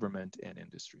between government and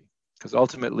industry. Because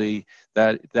ultimately,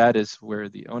 that is where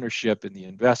the ownership and the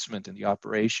investment and the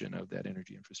operation of that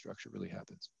energy infrastructure really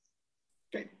happens.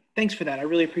 Great, thanks for that. I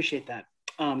really appreciate that.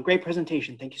 Great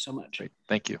presentation. Thank you so much. Great.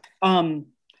 Thank you.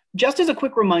 Just as a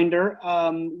quick reminder,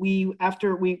 I'll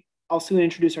soon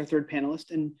introduce our third panelist,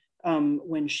 and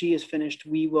when she is finished,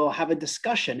 we will have a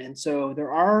discussion. And so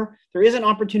there is an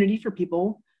opportunity for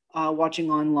people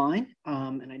watching online,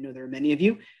 and I know there are many of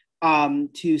you.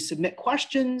 To submit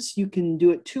questions, you can do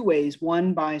it 2 ways.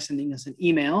 One, by sending us an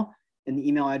email, and the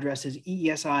email address is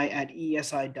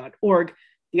eesi@eesi.org.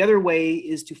 The other way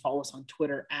is to follow us on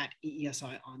Twitter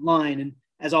 @EESIonline. And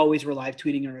as always, we're live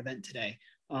tweeting our event today.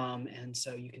 And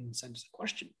so you can send us a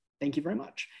question. Thank you very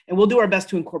much. And we'll do our best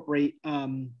to incorporate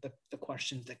the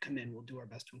questions that come in. We'll do our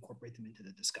best to incorporate them into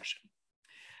the discussion.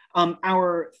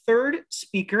 Our third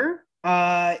speaker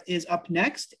is up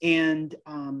next, and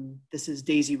this is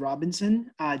Daisy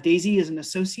Robinson. Daisy is an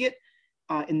associate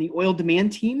in the oil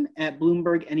demand team at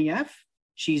Bloomberg NEF.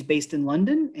 She's based in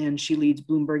London, and she leads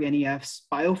Bloomberg NEF's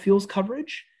biofuels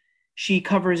coverage. She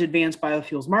covers advanced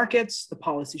biofuels markets, the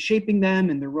policy shaping them,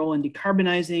 and their role in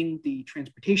decarbonizing the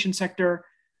transportation sector.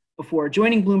 Before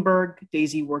joining Bloomberg,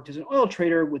 Daisy worked as an oil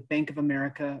trader with Bank of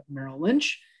America Merrill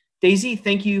Lynch. Daisy,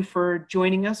 thank you for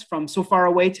joining us from so far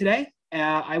away today.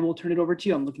 I will turn it over to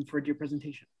you. I'm looking forward to your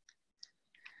presentation.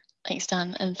 Thanks,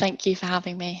 Dan, and thank you for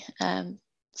having me.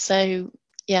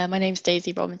 My name's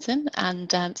Daisy Robinson,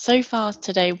 and so far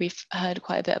today we've heard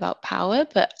quite a bit about power,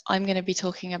 but I'm going to be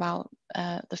talking about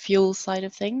the fuel side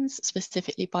of things,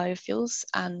 specifically biofuels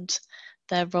and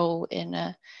their role in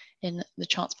the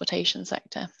transportation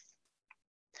sector.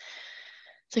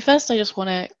 So first, I just want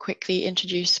to quickly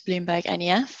introduce Bloomberg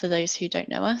NEF for those who don't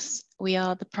know us. We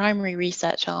are the primary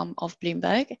research arm of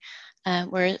Bloomberg.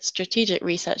 We're a strategic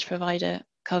research provider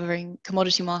covering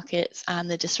commodity markets and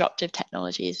the disruptive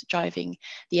technologies driving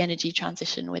the energy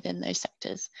transition within those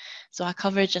sectors. So our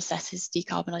coverage assesses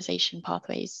decarbonisation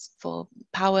pathways for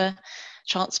power,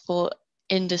 transport,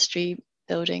 industry,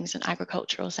 buildings and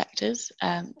agricultural sectors,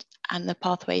 and the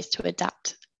pathways to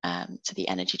adapt to the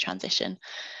energy transition.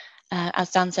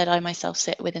 As Dan said, I myself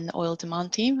sit within the oil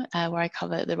demand team, where I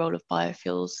cover the role of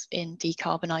biofuels in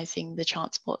decarbonising the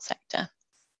transport sector.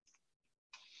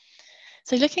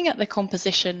 So looking at the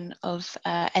composition of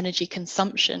energy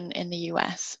consumption in the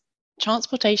US,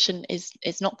 transportation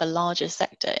is not the largest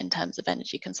sector in terms of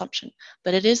energy consumption,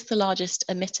 but it is the largest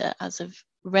emitter as of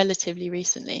relatively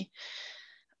recently.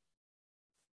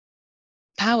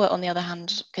 Power, on the other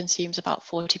hand, consumes about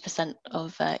 40%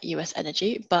 of US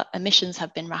energy, but emissions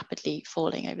have been rapidly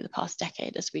falling over the past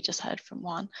decade, as we just heard from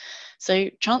Juan. So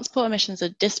transport emissions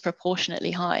are disproportionately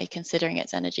high considering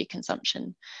its energy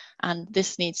consumption, and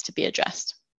this needs to be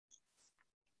addressed.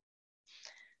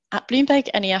 At Bloomberg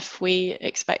NEF, we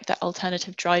expect that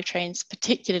alternative drivetrains,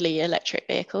 particularly electric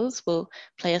vehicles, will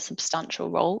play a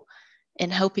substantial role in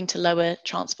helping to lower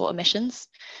transport emissions.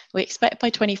 We expect by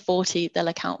 2040, they'll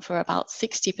account for about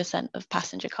 60% of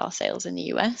passenger car sales in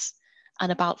the US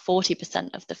and about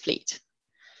 40% of the fleet.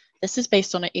 This is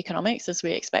based on economics, as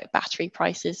we expect battery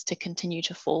prices to continue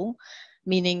to fall,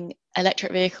 meaning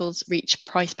electric vehicles reach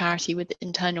price parity with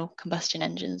internal combustion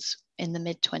engines in the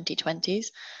mid-2020s.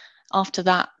 After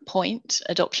that point,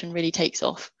 adoption really takes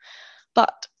off.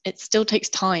 But it still takes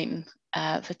time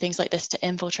for things like this to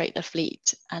infiltrate the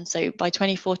fleet. And so by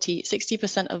 2040,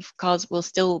 60% of cars will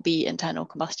still be internal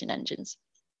combustion engines,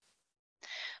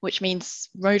 which means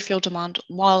road fuel demand,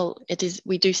 while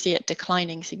we do see it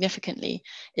declining significantly,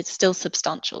 it's still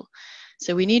substantial.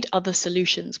 So we need other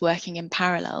solutions working in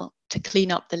parallel to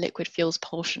clean up the liquid fuels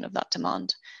portion of that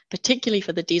demand, particularly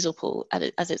for the diesel pool,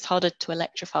 as it's harder to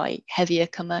electrify heavier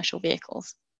commercial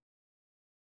vehicles.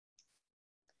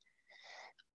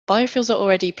 Biofuels are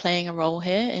already playing a role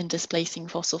here in displacing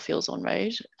fossil fuels on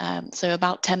road. So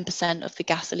about 10% of the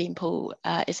gasoline pool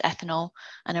is ethanol,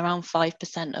 and around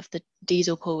 5% of the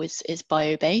diesel pool is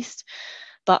bio-based.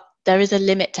 But there is a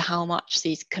limit to how much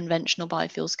these conventional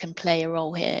biofuels can play a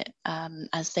role here,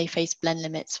 as they face blend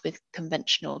limits with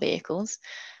conventional vehicles.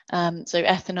 So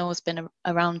ethanol has been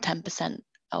around 10%,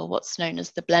 or what's known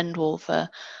as the blend wall, for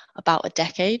about a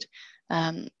decade.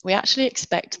 We actually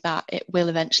expect that it will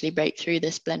eventually break through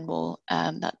this blend wall,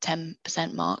 that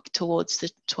 10% mark, towards the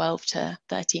 12 to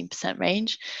 13%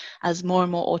 range, as more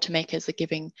and more automakers are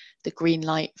giving the green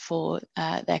light for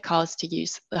their cars to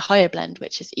use the higher blend,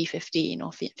 which is E15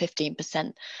 or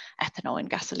 15% ethanol in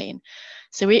gasoline.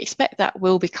 So we expect that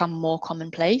will become more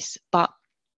commonplace, but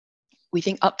we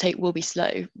think uptake will be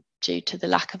slow due to the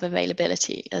lack of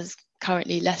availability, as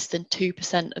currently less than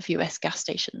 2% of US gas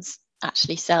stations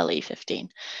actually sell E15.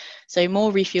 So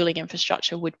more refueling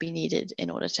infrastructure would be needed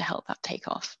in order to help that take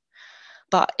off.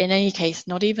 But in any case,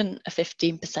 not even a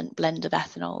 15% blend of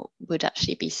ethanol would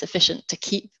actually be sufficient to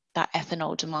keep that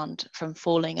ethanol demand from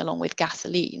falling along with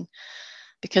gasoline.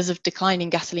 Because of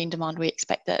declining gasoline demand, we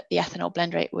expect that the ethanol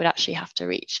blend rate would actually have to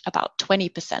reach about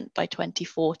 20% by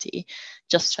 2040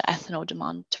 just for ethanol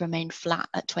demand to remain flat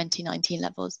at 2019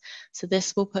 levels. So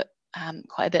this will put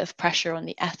quite a bit of pressure on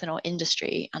the ethanol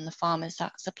industry and the farmers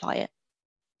that supply it.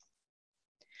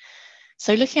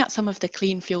 So looking at some of the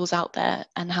clean fuels out there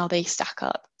and how they stack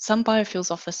up, some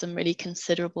biofuels offer some really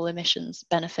considerable emissions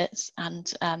benefits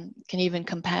and can even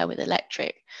compare with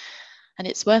electric. And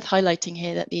it's worth highlighting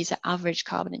here that these are average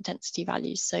carbon intensity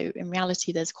values. So in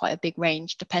reality, there's quite a big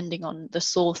range depending on the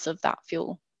source of that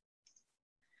fuel.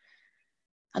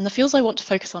 And the fuels I want to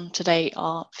focus on today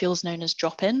are fuels known as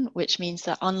drop-in, which means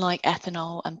that unlike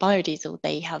ethanol and biodiesel,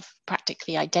 they have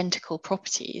practically identical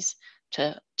properties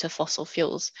to fossil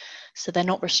fuels. So they're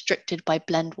not restricted by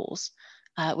blend walls,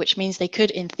 which means they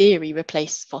could, in theory,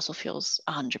 replace fossil fuels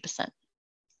 100%.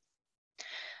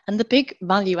 And the big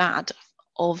value add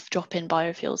of drop-in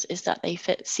biofuels is that they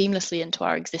fit seamlessly into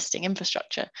our existing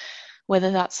infrastructure,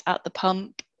 whether that's at the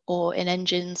pump, or in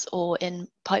engines, or in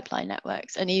pipeline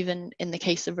networks. And even in the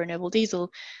case of renewable diesel,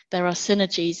 there are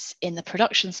synergies in the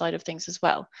production side of things as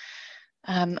well.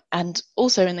 And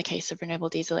also in the case of renewable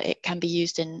diesel, it can be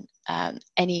used in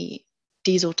any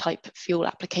diesel type fuel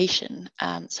application.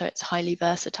 So it's highly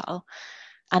versatile.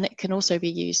 And it can also be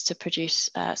used to produce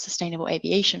sustainable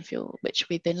aviation fuel, which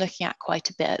we've been looking at quite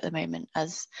a bit at the moment,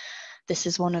 as this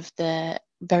is one of the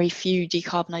very few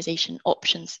decarbonisation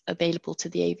options available to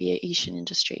the aviation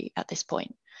industry at this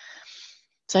point.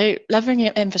 So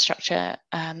leveraging infrastructure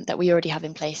that we already have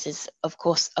in place is, of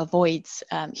course, avoids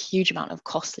a huge amount of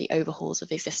costly overhauls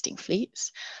of existing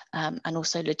fleets and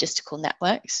also logistical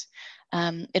networks.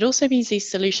 It also means these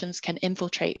solutions can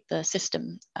infiltrate the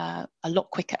system a lot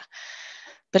quicker.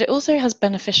 But it's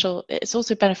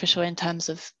also beneficial in terms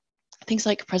of things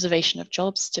like preservation of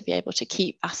jobs to be able to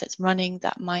keep assets running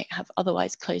that might have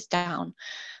otherwise closed down.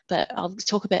 But I'll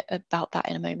talk a bit about that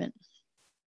in a moment.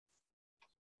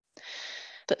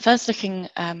 But first, looking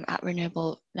at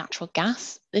renewable natural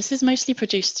gas, this is mostly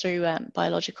produced through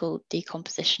biological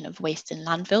decomposition of waste in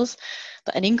landfills,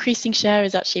 but an increasing share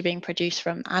is actually being produced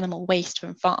from animal waste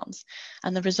from farms.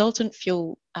 And the resultant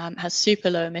fuel has super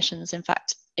low emissions. In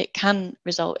fact, it can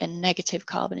result in negative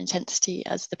carbon intensity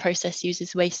as the process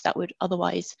uses waste that would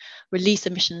otherwise release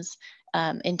emissions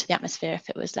into the atmosphere if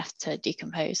it was left to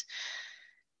decompose.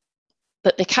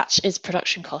 But the catch is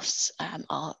production costs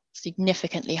are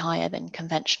significantly higher than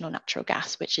conventional natural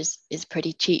gas, which is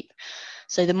pretty cheap.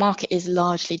 So the market is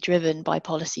largely driven by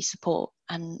policy support.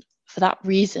 And for that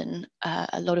reason,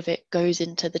 a lot of it goes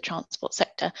into the transport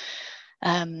sector.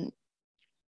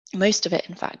 Most of it,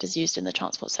 in fact, is used in the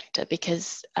transport sector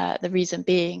because the reason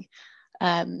being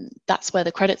that's where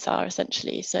the credits are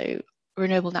essentially. So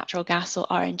renewable natural gas, or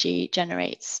RNG,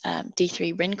 generates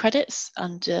D3 RIN credits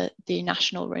under the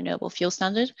National Renewable Fuel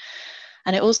Standard.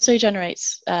 And it also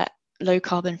generates low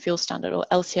carbon fuel standard, or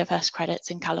LCFS,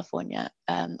 credits in California,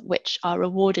 which are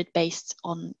rewarded based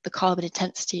on the carbon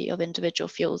intensity of individual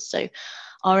fuels. So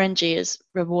RNG is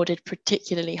rewarded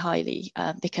particularly highly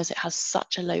because it has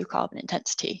such a low carbon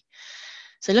intensity.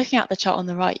 So looking at the chart on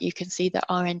the right, you can see that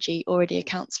RNG already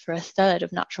accounts for 1/3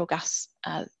 of natural gas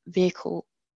vehicle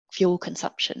fuel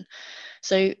consumption.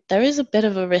 So there is a bit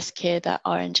of a risk here that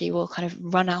RNG will kind of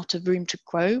run out of room to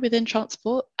grow within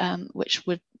transport, which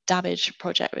would damage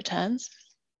project returns.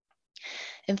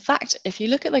 In fact, if you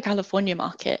look at the California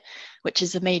market, which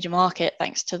is a major market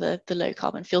thanks to the low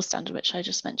carbon fuel standard, which I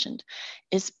just mentioned,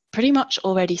 is pretty much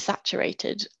already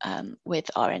saturated with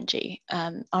RNG.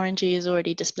 RNG has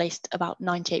already displaced about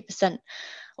 98%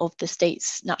 of the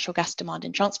state's natural gas demand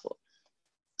in transport.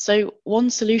 So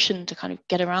one solution to kind of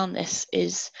get around this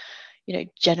is,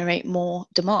 generate more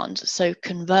demand. So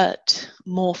convert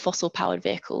more fossil powered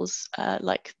vehicles,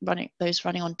 like those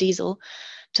running on diesel,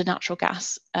 to natural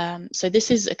gas. So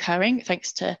this is occurring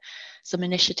thanks to some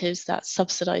initiatives that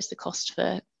subsidize the cost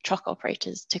for truck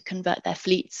operators to convert their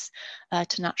fleets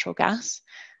to natural gas.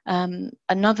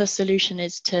 Another solution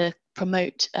is to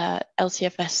promote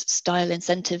LCFS style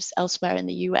incentives elsewhere in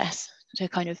the US to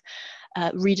kind of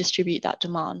redistribute that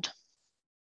demand.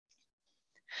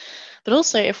 But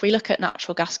also, if we look at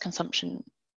natural gas consumption,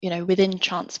 within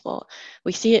transport,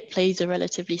 we see it plays a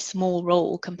relatively small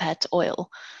role compared to oil.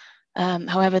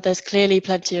 However, there's clearly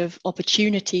plenty of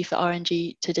opportunity for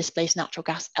RNG to displace natural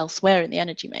gas elsewhere in the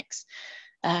energy mix.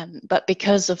 But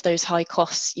because of those high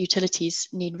costs, utilities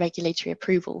need regulatory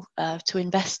approval to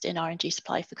invest in RNG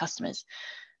supply for customers.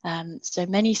 So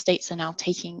many states are now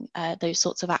taking those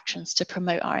sorts of actions to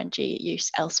promote RNG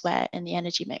use elsewhere in the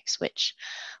energy mix, which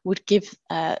would give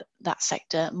that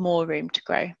sector more room to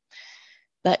grow.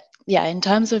 But yeah, in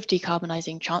terms of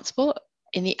decarbonizing transport,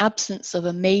 in the absence of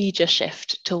a major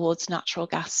shift towards natural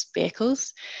gas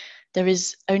vehicles, there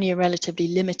is only a relatively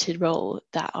limited role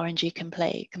that RNG can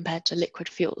play compared to liquid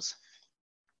fuels.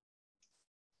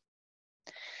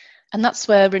 And that's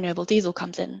where renewable diesel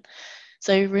comes in.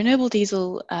 So renewable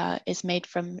diesel is made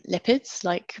from lipids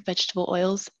like vegetable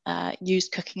oils,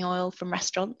 used cooking oil from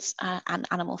restaurants, and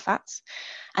animal fats.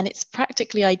 And it's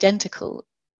practically identical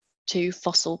to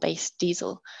fossil-based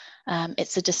diesel.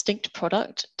 It's a distinct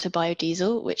product to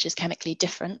biodiesel, which is chemically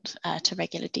different to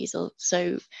regular diesel.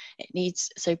 So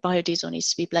biodiesel needs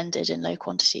to be blended in low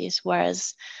quantities,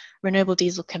 whereas renewable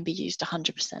diesel can be used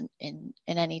 100% in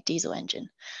any diesel engine.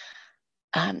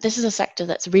 This is a sector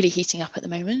that's really heating up at the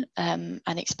moment and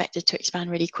expected to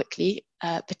expand really quickly,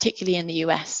 particularly in the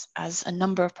US, as a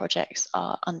number of projects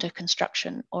are under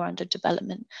construction or under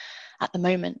development at the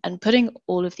moment. And putting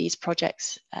all of these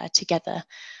projects together,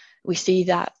 we see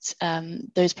that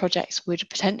those projects would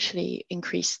potentially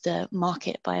increase the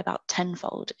market by about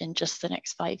tenfold in just the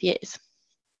next 5 years.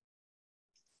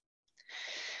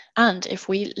 And if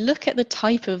we look at the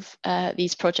type of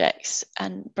these projects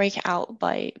and break it out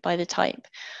by the type,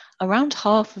 around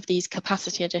half of these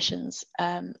capacity additions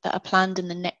that are planned in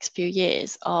the next few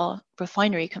years are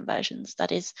refinery conversions,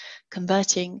 that is,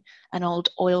 converting an old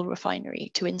oil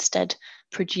refinery to instead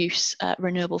produce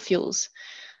renewable fuels.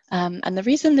 And the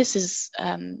reason this is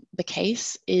the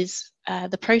case is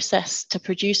the process to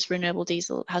produce renewable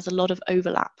diesel has a lot of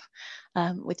overlap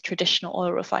with traditional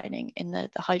oil refining in the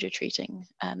hydrotreating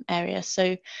area.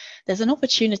 So there's an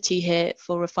opportunity here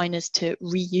for refiners to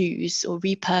reuse or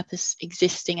repurpose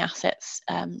existing assets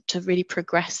to really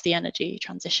progress the energy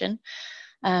transition.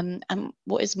 And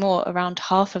what is more, around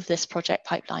half of this project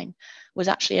pipeline was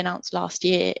actually announced last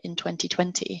year in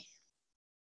 2020.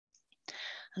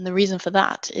 And the reason for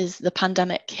that is the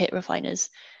pandemic hit refiners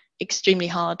extremely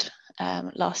hard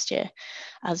last year,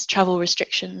 as travel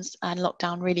restrictions and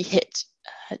lockdown really hit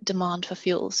demand for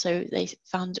fuel. So they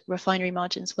found refinery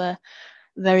margins were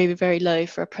very, very low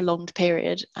for a prolonged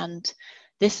period. And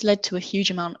this led to a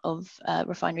huge amount of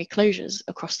refinery closures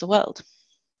across the world.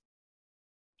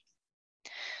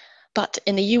 But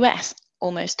in the US,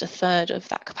 almost a third of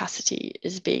that capacity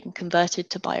is being converted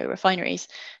to biorefineries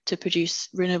to produce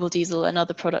renewable diesel and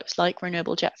other products like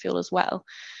renewable jet fuel as well.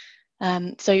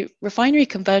 So refinery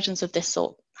conversions of this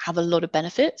sort have a lot of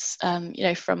benefits.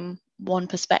 From one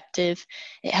perspective,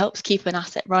 it helps keep an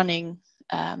asset running,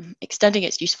 extending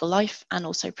its useful life and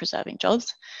also preserving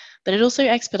jobs. But it also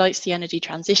expedites the energy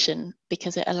transition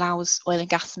because it allows oil and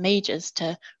gas majors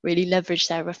to really leverage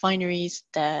their refineries,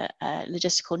 their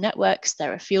logistical networks,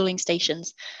 their refueling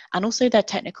stations, and also their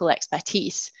technical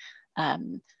expertise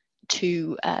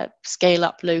to scale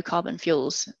up low carbon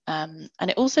fuels. And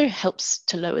it also helps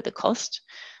to lower the cost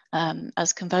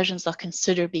as conversions are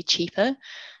considerably cheaper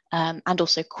and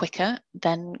also quicker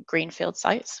than greenfield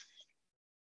sites.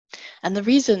 And the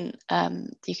reason,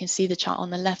 you can see the chart on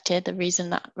the left here, the reason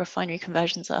that refinery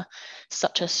conversions are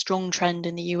such a strong trend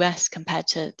in the US compared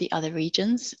to the other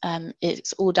regions,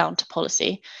 it's all down to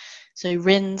policy. So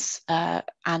RINs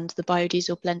and the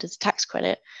biodiesel blenders tax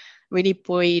credit really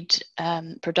buoyed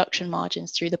production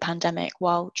margins through the pandemic,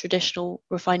 while traditional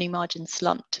refining margins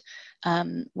slumped,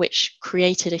 which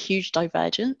created a huge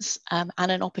divergence and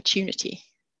an opportunity.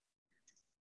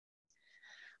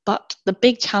 But the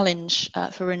big challenge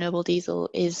for renewable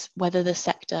diesel is whether the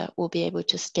sector will be able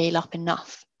to scale up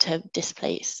enough to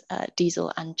displace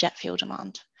diesel and jet fuel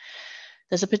demand.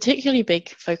 There's a particularly big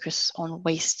focus on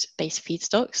waste-based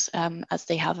feedstocks as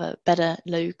they have a better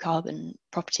low carbon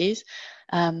properties,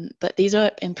 but these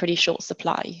are in pretty short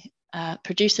supply.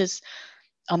 Producers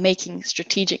are making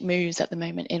strategic moves at the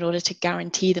moment in order to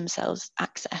guarantee themselves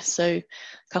access. So a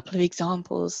couple of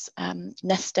examples,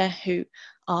 Neste, who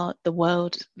are the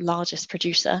world's largest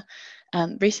producer,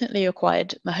 recently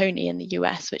acquired Mahoney in the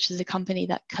US, which is a company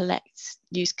that collects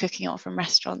used cooking oil from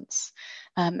restaurants.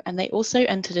 And they also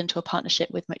entered into a partnership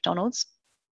with McDonald's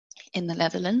in the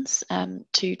Netherlands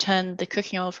to turn the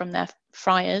cooking oil from their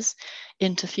fryers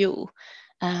into fuel.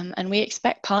 And we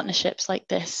expect partnerships like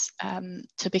this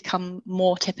to become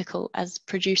more typical as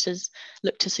producers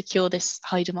look to secure this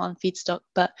high demand feedstock,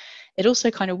 but it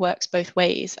also kind of works both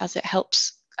ways as it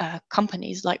helps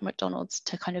companies like McDonald's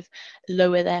to kind of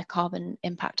lower their carbon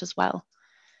impact as well.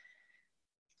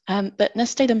 But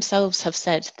Neste themselves have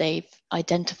said they've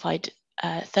identified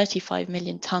 35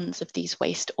 million tons of these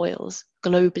waste oils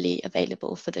globally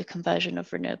available for the conversion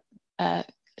of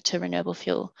to renewable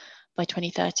fuel by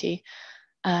 2030.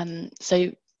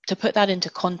 So to put that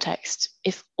into context,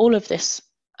 if all of this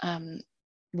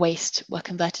waste were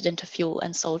converted into fuel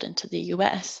and sold into the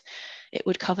US, it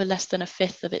would cover less than a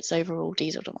fifth of its overall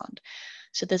diesel demand.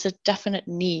 So there's a definite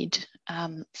need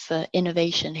for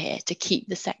innovation here to keep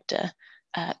the sector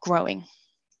growing.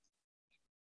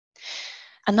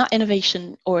 And that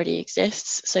innovation already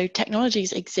exists. So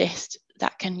technologies exist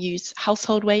that can use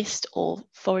household waste or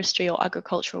forestry or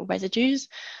agricultural residues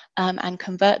and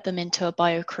convert them into a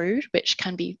biocrude, which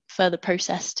can be further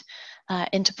processed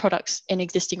into products in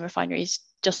existing refineries,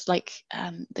 just like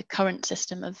the current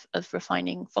system of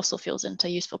refining fossil fuels into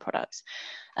useful products.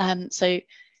 So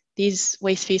these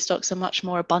waste feedstocks are much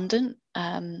more abundant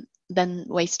than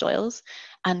waste oils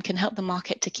and can help the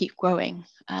market to keep growing.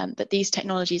 But these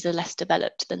technologies are less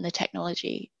developed than the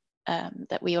technology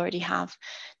that we already have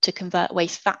to convert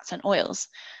waste fats and oils.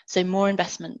 So more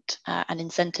investment and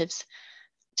incentives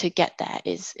to get there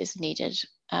is needed.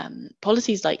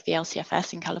 Policies like the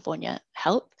LCFS in California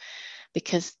help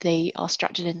because they are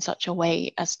structured in such a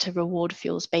way as to reward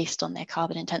fuels based on their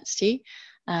carbon intensity.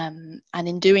 And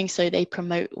in doing so, they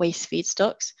promote waste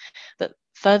feedstocks, but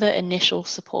further initial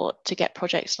support to get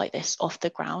projects like this off the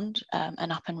ground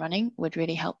and up and running would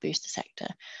really help boost the sector.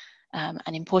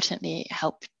 And importantly,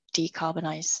 help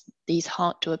decarbonize these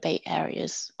hard to abate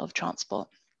areas of transport.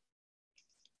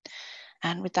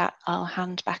 And with that, I'll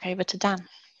hand back over to Dan.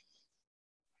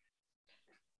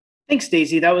 Thanks,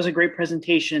 Daisy. That was a great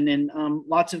presentation and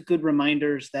lots of good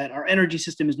reminders that our energy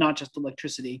system is not just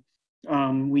electricity.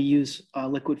 We use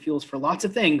liquid fuels for lots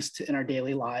of things in our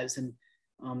daily lives, and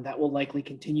that will likely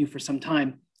continue for some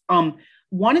time.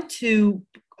 Wanted to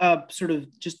sort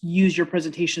of just use your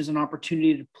presentation as an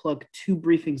opportunity to plug two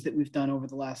briefings that we've done over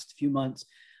the last few months.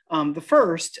 The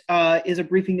first is a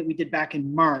briefing that we did back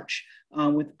in March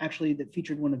that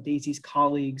featured one of Daisy's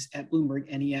colleagues at Bloomberg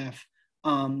NEF,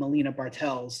 Melina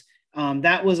Bartels.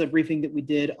 That was a briefing that we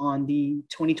did on the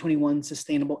 2021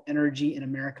 Sustainable Energy in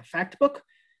America Factbook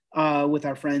with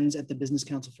our friends at the Business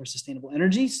Council for Sustainable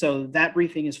Energy. So that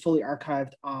briefing is fully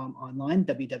archived online,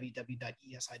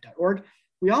 www.esi.org.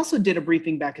 We also did a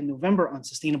briefing back in November on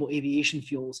sustainable aviation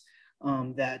fuels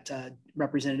that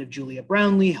Representative Julia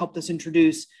Brownlee helped us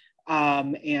introduce.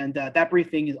 That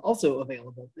briefing is also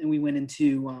available. And we went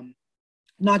into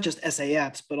not just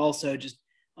SAFs, but also just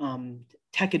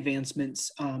tech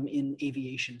advancements in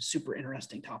aviation, super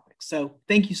interesting topics. So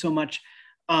thank you so much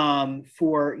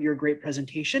for your great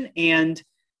presentation. And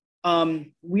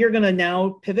we are gonna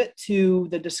now pivot to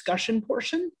the discussion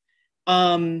portion.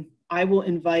 I will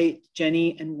invite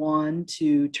Jenny and Juan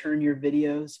to turn your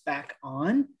videos back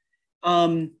on.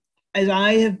 As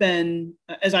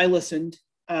I listened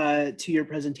to your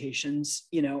presentations,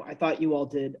 I thought you all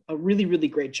did a really, really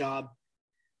great job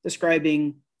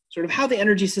describing sort of how the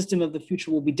energy system of the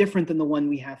future will be different than the one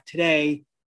we have today.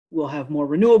 We'll have more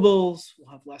renewables,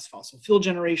 we'll have less fossil fuel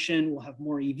generation, we'll have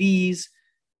more EVs,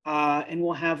 and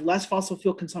we'll have less fossil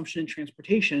fuel consumption in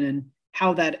transportation. And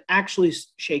how that actually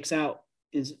shakes out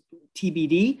is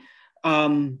TBD.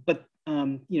 But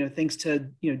thanks to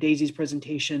Daisy's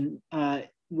presentation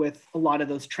with a lot of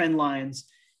those trend lines,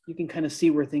 you can kind of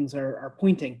see where things are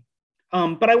pointing.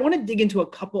 But I want to dig into a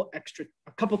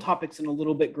couple topics in a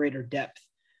little bit greater depth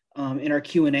in our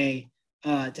Q&A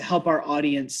to help our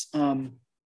audience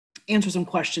answer some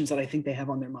questions that I think they have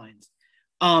on their minds.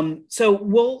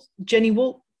 So Jenny,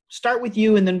 we'll start with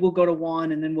you, and then we'll go to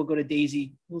Juan, and then we'll go to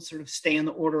Daisy. We'll sort of stay in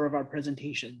the order of our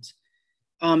presentations.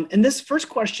 And this first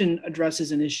question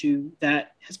addresses an issue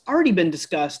that has already been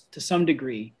discussed to some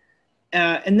degree.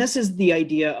 And this is the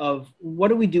idea of what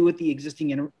do we do with the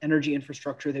existing energy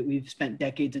infrastructure that we've spent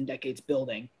decades and decades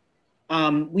building?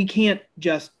 We can't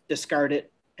just discard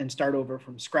it and start over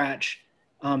from scratch.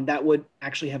 That would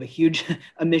actually have a huge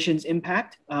emissions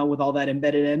impact with all that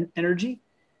embedded energy.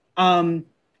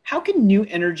 How can new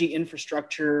energy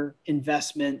infrastructure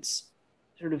investments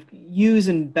sort of use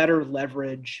and better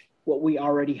leverage what we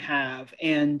already have?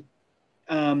 And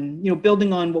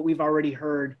building on what we've already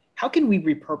heard, how can we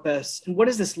repurpose, and what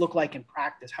does this look like in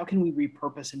practice? How can we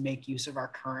repurpose and make use of our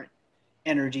current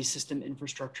energy system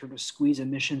infrastructure to squeeze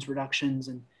emissions reductions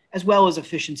and as well as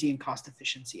efficiency and cost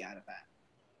efficiency out of that?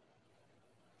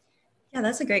 Yeah,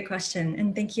 that's a great question,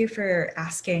 and thank you for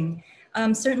asking.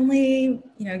 Certainly,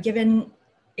 given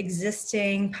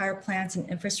existing power plants and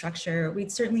infrastructure,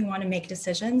 we'd certainly want to make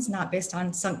decisions not based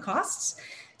on sunk costs.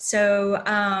 So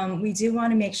we do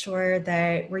want to make sure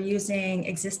that we're using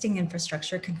existing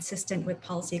infrastructure consistent with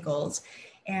policy goals,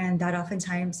 and that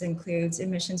oftentimes includes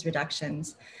emissions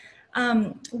reductions.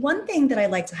 One thing that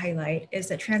I'd like to highlight is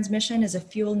that transmission is a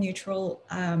fuel neutral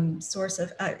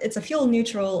it's a fuel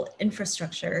neutral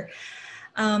infrastructure.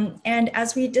 And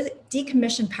as we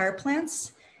decommission power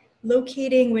plants,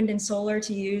 locating wind and solar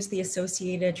to use the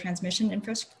associated transmission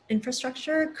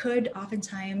infrastructure could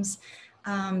oftentimes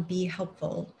be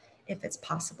helpful if it's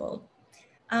possible.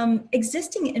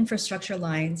 Existing infrastructure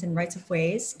lines and rights of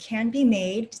ways can be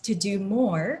made to do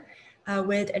more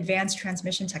with advanced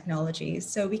transmission technologies.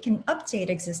 So we can update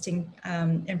existing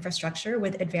infrastructure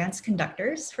with advanced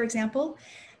conductors, for example.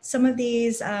 Some of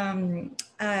these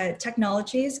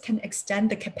technologies can extend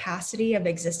the capacity of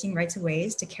existing rights of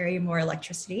ways to carry more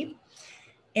electricity.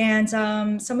 And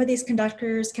some of these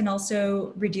conductors can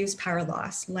also reduce power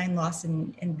loss, line loss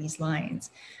in these lines.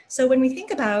 So when we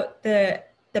think about the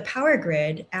power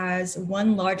grid as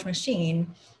one large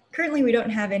machine, currently we don't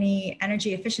have any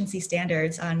energy efficiency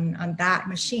standards on that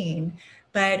machine,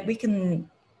 but we can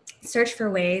search for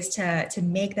ways to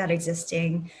make that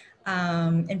existing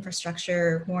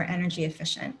infrastructure more energy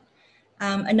efficient.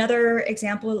 Another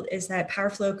example is that power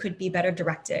flow could be better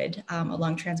directed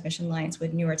along transmission lines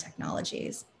with newer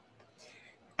technologies.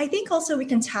 I think also we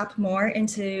can tap more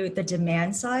into the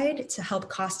demand side to help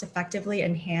cost effectively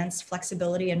enhance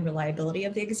flexibility and reliability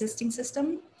of the existing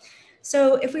system.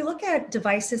 So if we look at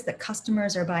devices that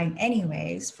customers are buying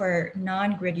anyways for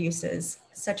non-grid uses,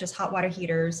 such as hot water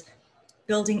heaters,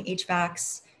 building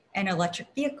HVACs, and electric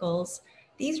vehicles,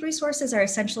 these resources are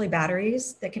essentially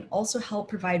batteries that can also help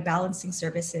provide balancing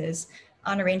services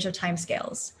on a range of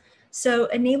timescales. So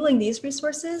enabling these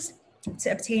resources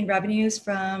to obtain revenues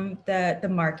from the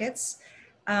markets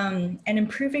and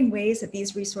improving ways that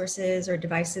these resources or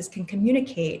devices can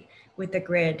communicate with the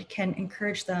grid can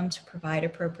encourage them to provide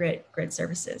appropriate grid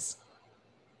services.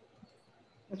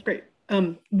 That's great.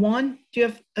 Juan, do you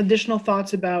have additional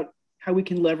thoughts about how we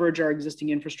can leverage our existing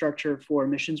infrastructure for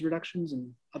emissions reductions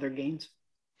and other gains?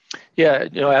 Yeah,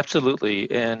 absolutely.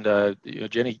 And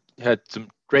Jenny had some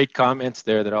great comments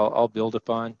there that I'll build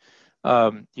upon.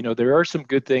 There are some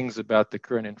good things about the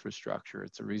current infrastructure.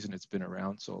 It's a reason it's been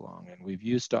around so long, and we've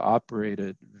used to operate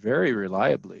it very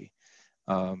reliably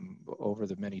over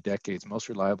the many decades. Most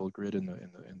reliable grid in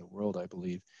the world, I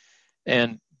believe.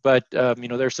 But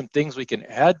there's some things we can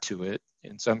add to it.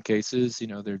 In some cases,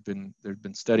 there've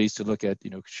been studies to look at,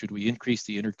 should we increase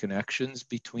the interconnections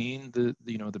between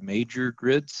the major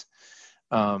grids?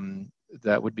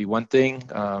 That would be one thing.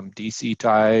 DC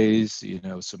ties,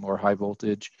 some more high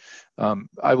voltage.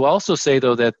 I will also say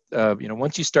though that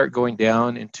once you start going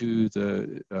down into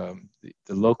the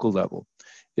local level,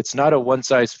 it's not a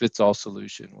one-size-fits-all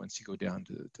solution once you go down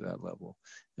to that level.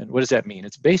 And what does that mean?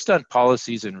 It's based on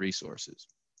policies and resources.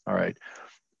 All right.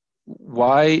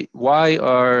 Why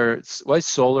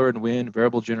solar and wind,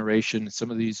 variable generation,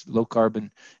 some of these low carbon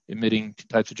emitting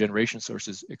types of generation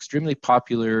sources extremely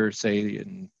popular, say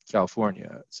in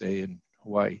California, say in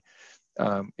Hawaii?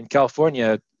 In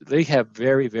California, they have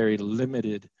very, very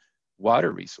limited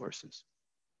water resources,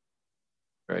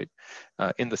 right?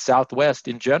 In the Southwest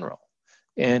in general.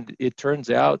 And it turns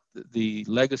out the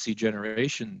legacy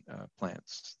generation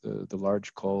plants, the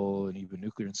large coal and even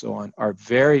nuclear and so on, are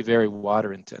very, very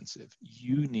water intensive.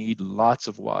 You need lots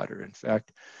of water. In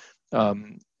fact,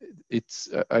 it's,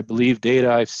 I believe,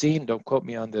 data I've seen, don't quote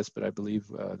me on this, but I believe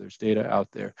there's data out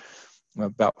there.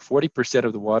 About 40%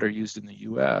 of the water used in the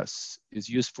US is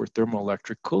used for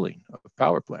thermoelectric cooling of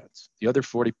power plants. The other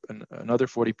another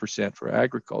 40% for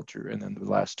agriculture, and then the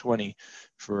last 20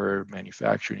 for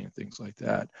manufacturing and things like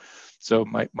that. So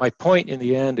my point in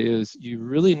the end is you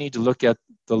really need to look at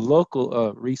the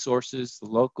local resources, the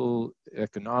local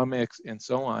economics, and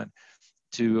so on,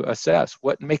 to assess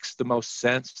what makes the most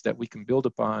sense that we can build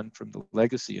upon from the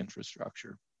legacy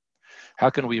infrastructure. How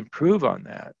can we improve on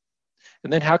that?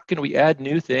 And then how can we add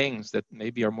new things that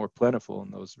maybe are more plentiful in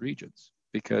those regions,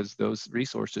 because those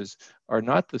resources are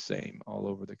not the same all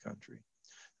over the country.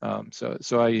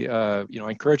 So I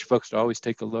encourage folks to always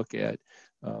take a look at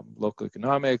local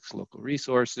economics, local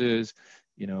resources.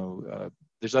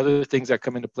 There's other things that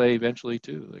come into play eventually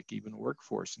too, like even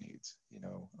workforce needs.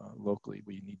 Locally,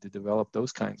 we need to develop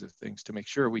those kinds of things to make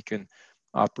sure we can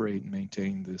operate and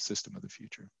maintain the system of the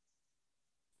future.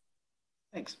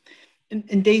 Thanks.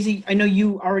 And Daisy, I know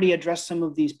you already addressed some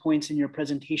of these points in your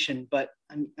presentation, but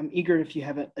I'm eager if you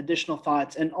have additional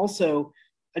thoughts. And also,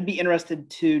 I'd be interested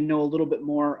to know a little bit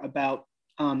more about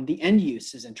the end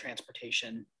uses in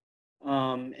transportation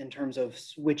in terms of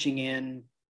switching in,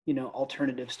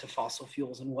 alternatives to fossil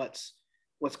fuels and what's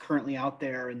currently out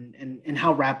there, and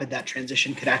how rapid that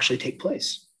transition could actually take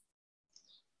place.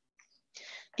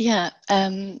 Yeah,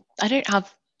 I don't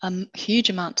have a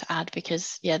huge amount to add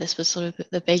because, this was sort of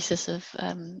the basis of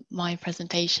my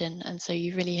presentation. And so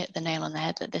you really hit the nail on the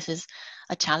head that this is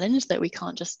a challenge, that we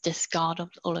can't just discard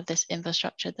all of this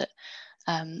infrastructure that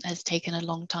has taken a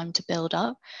long time to build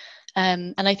up.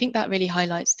 And I think that really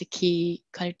highlights the key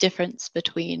kind of difference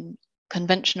between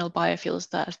conventional biofuels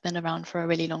that have been around for a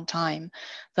really long time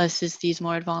versus these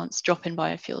more advanced drop-in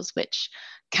biofuels, which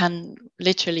can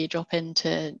literally drop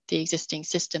into the existing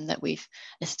system that we've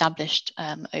established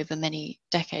over many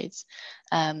decades.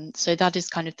 So that is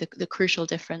kind of the crucial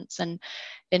difference. And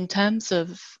in terms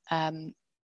of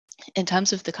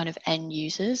the kind of end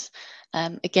users,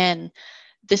 again,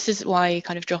 this is why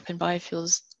kind of drop-in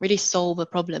biofuels really solve a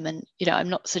problem. And, I'm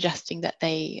not suggesting that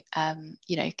they,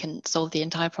 can solve the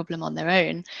entire problem on their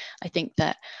own. I think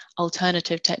that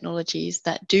alternative technologies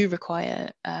that do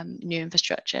require new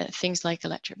infrastructure, things like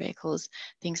electric vehicles,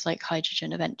 things like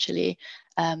hydrogen eventually,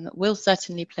 will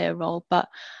certainly play a role. But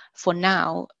for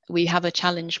now, we have a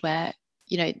challenge where,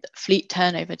 fleet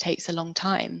turnover takes a long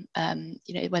time,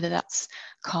 whether that's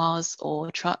cars or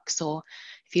trucks, or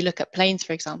if you look at planes,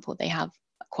 for example, they have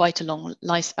quite a long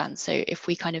lifespan. So if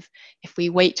we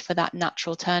wait for that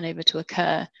natural turnover to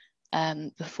occur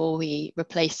before we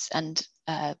replace and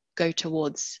go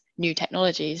towards new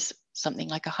technologies, something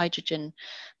like a hydrogen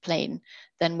plane,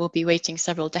 then we'll be waiting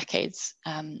several decades.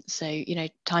 So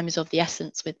time is of the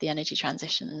essence with the energy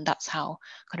transition, and that's how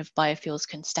kind of biofuels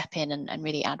can step in and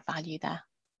really add value there.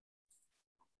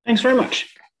 Thanks very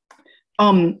much.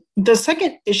 The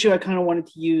second issue I kind of wanted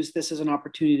to use this as an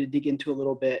opportunity to dig into a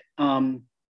little bit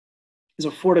is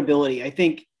affordability. I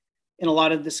think in a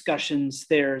lot of discussions,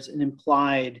 there's an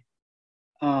implied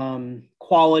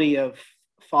quality of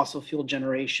fossil fuel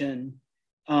generation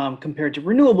compared to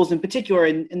renewables in particular.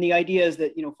 And the idea is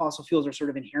that, fossil fuels are sort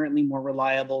of inherently more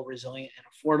reliable, resilient, and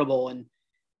affordable. And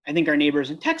I think our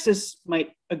neighbors in Texas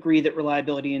might agree that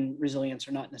reliability and resilience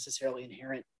are not necessarily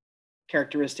inherent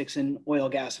characteristics in oil,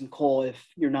 gas, and coal if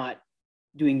you're not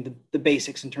doing the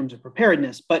basics in terms of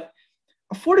preparedness. But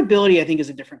affordability, I think, is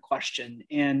a different question.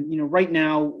 And right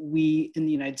now, we in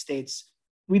the United States,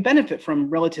 we benefit from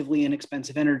relatively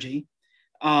inexpensive energy.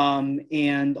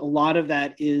 And a lot of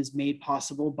that is made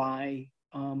possible by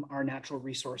our natural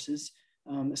resources,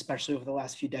 especially over the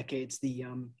last few decades, the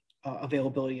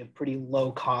availability of pretty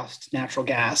low cost natural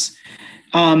gas.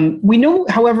 We know,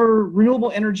 however,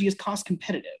 renewable energy is cost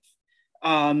competitive.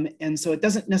 And so it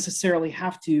doesn't necessarily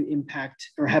have to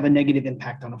impact or have a negative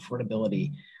impact on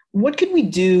affordability. What can we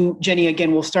do, Jenny?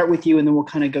 Again, we'll start with you and then we'll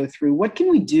kind of go through. What can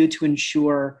we do to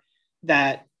ensure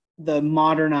that the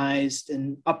modernized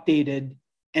and updated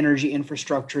energy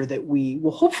infrastructure that we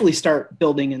will hopefully start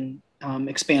building and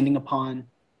expanding upon,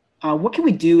 what can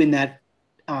we do in that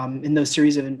in those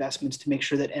series of investments to make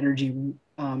sure that energy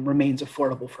remains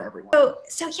affordable for everyone?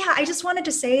 So yeah, I just wanted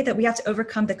to say that we have to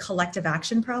overcome the collective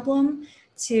action problem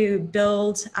to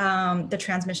build the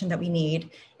transmission that we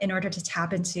need in order to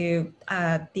tap into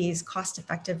these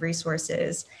cost-effective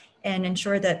resources and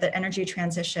ensure that the energy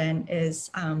transition is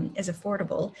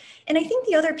affordable. And I think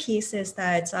the other piece is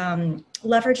that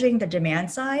leveraging the demand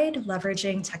side,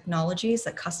 leveraging technologies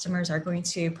that customers are going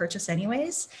to purchase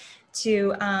anyways,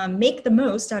 to make the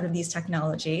most out of these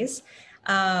technologies.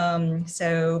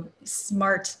 So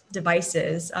smart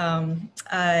devices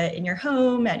in your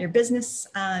home, at your business,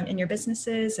 in your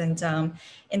businesses, and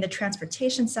in the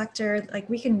transportation sector, like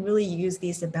we can really use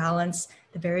these to balance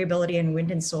the variability in wind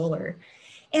and solar.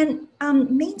 And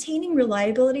maintaining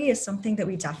reliability is something that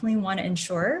we definitely want to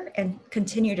ensure and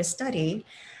continue to study.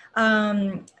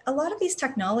 A lot of these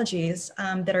technologies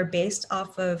that are based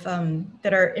off of,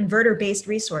 that are inverter-based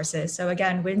resources, so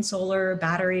again, wind, solar,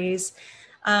 batteries,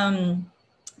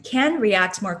 can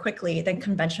react more quickly than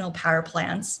conventional power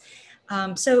plants.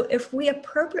 So if we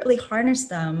appropriately harness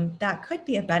them, that could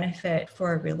be a benefit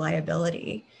for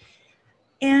reliability.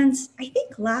 And I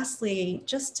think lastly,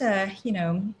 just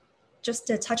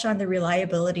to touch on the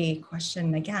reliability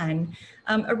question again,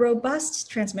 a robust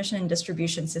transmission and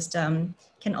distribution system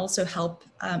can also help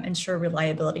ensure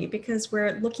reliability because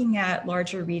we're looking at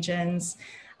larger regions,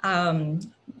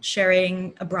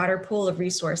 sharing a broader pool of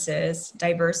resources,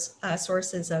 diverse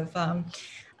sources of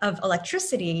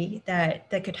electricity that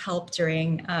could help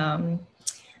during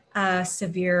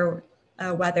severe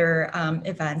weather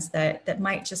events that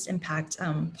might just impact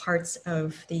parts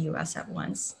of the US at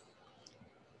once.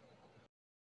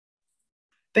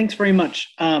 Thanks very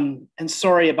much. And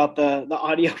sorry about the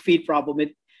audio feed problem.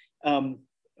 I'm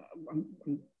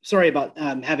sorry about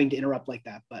having to interrupt like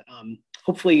that, but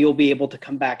hopefully you'll be able to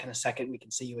come back in a second. We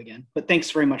can see you again. But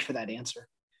thanks very much for that answer.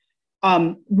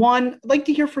 Juan, I'd like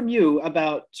to hear from you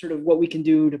about sort of what we can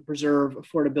do to preserve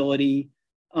affordability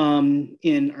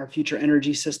in our future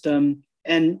energy system.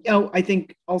 And I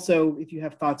think also if you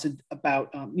have thoughts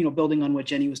about building on what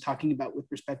Jenny was talking about with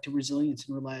respect to resilience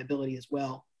and reliability as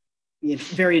well. Be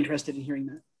very interested in hearing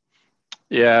that.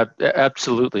 Yeah,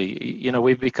 absolutely.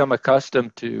 We've become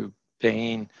accustomed to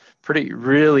paying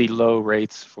really low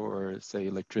rates for, say,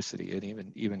 electricity,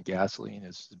 and even gasoline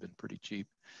has been pretty cheap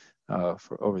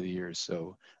for over the years.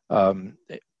 So,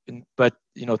 but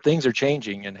things are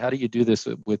changing, and how do you do this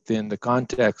within the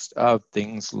context of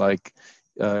things like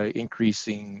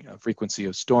increasing frequency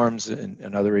of storms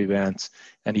and other events,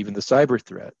 and even the cyber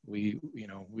threat? We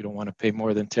don't want to pay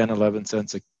more than 10, 11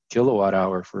 cents a kilowatt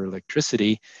hour for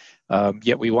electricity,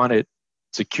 yet we want it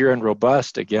secure and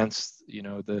robust against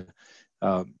the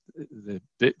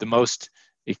most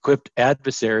equipped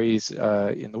adversaries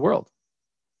in the world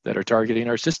that are targeting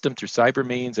our system through cyber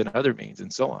means and other means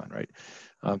and so on, right?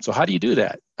 So how do you do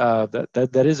that?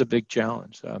 That is a big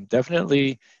challenge.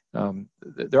 Definitely,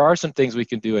 there are some things we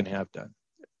can do and have done.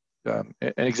 An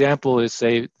example is,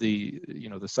 say, the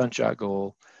sunshot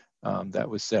goal that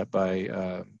was set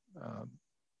by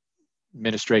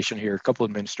administration here a couple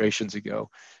of administrations ago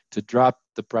to drop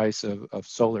the price of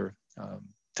solar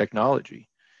technology,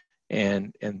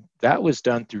 and that was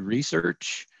done through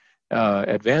research,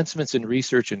 advancements in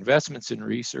research, investments in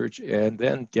research, and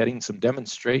then getting some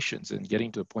demonstrations and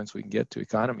getting to the points we can get to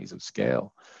economies of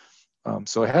scale.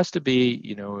 So it has to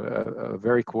be a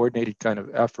very coordinated kind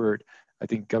of effort. I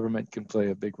think government can play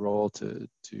a big role to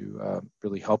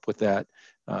really help with that,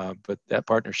 but that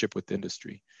partnership with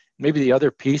industry. Maybe the other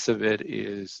piece of it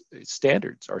is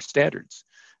standards.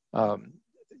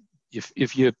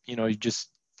 If you just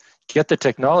get the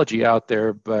technology out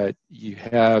there, but you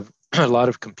have a lot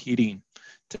of competing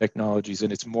technologies,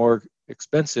 and it's more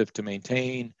expensive to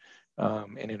maintain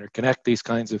and interconnect these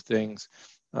kinds of things.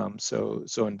 So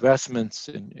investments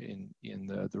in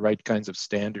the right kinds of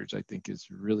standards, I think, is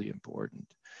really important.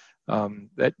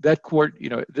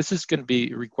 This is going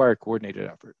to require a coordinated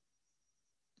effort.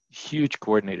 huge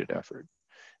coordinated effort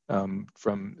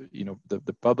from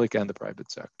the public and the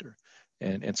private sector.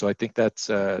 And so I think that's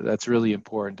really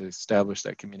important to establish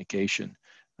that communication,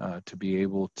 to be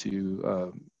able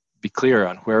to be clear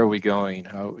on where are we going,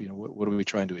 how, what are we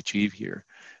trying to achieve here.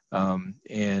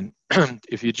 And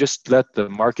if you just let the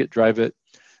market drive it,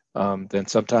 then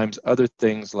sometimes other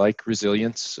things like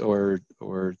resilience or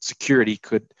security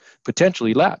could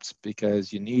potentially lapse,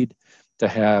 because you need to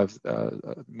have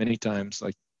many times,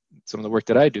 like some of the work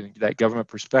that I do, that government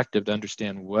perspective to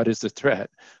understand what is the threat,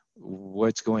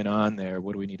 what's going on there,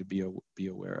 what do we need to be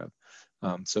aware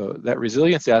of. So that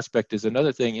resilience aspect is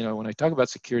another thing. When I talk about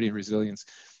security and resilience,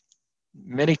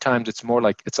 many times it's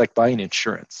like buying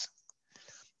insurance.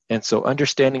 And so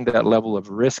understanding that level of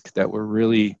risk that we're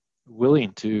really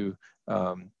willing to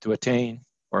attain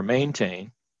or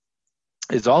maintain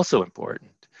is also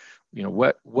important.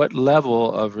 What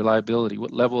level of reliability,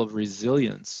 what level of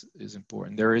resilience is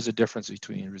important. There is a difference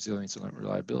between resilience and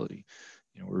reliability.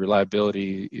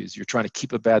 Reliability is you're trying to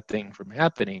keep a bad thing from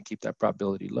happening, keep that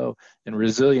probability low. And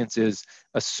resilience is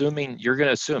you're going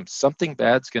to assume something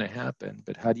bad's going to happen,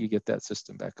 but how do you get that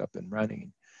system back up and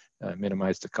running,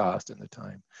 minimize the cost and the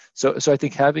time. So I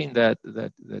think having that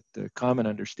common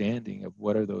understanding of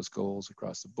what are those goals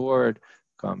across the board,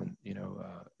 common,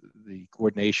 the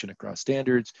coordination across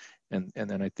standards, and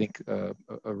then I think a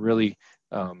really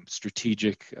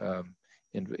strategic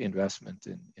investment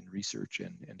in research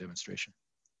and demonstration.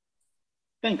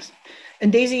 Thanks.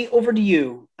 And Daisy, over to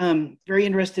you. Very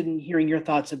interested in hearing your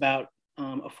thoughts about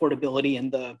affordability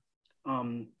in the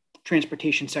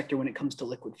transportation sector when it comes to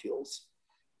liquid fuels.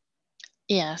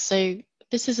 Yeah, so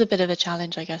this is a bit of a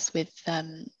challenge, I guess, with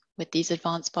these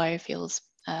advanced biofuels,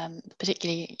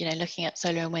 particularly looking at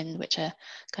solar and wind, which are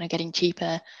kind of getting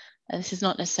cheaper. This is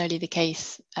not necessarily the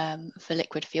case for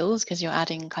liquid fuels, because you're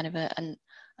adding kind of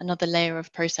another layer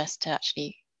of process to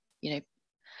actually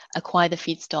acquire the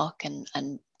feedstock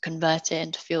and convert it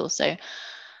into fuel. So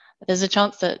there's a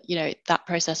chance that that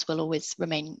process will always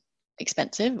remain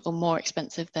expensive, or more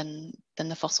expensive than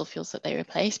the fossil fuels that they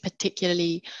replace,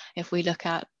 particularly if we look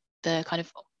at the kind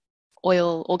of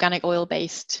organic oil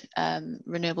based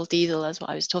renewable diesel, as what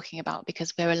I was talking about,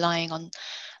 because we're relying on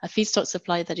a feedstock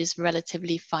supply that is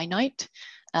relatively finite.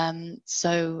 And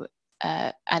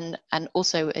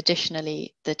also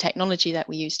additionally, the technology that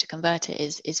we use to convert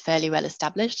it is fairly well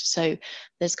established. So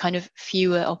there's kind of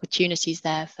fewer opportunities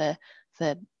there for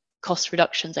cost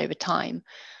reductions over time.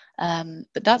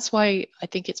 But that's why I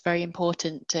think it's very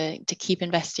important to keep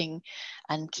investing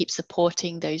and keep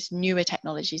supporting those newer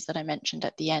technologies that I mentioned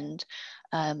at the end,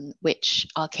 which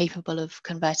are capable of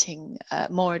converting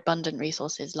more abundant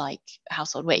resources like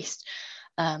household waste.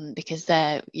 Because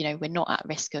we're not at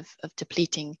risk of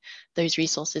depleting those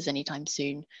resources anytime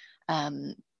soon.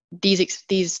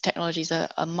 These technologies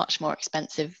are much more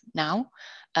expensive now,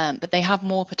 but they have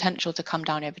more potential to come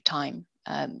down over time,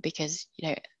 because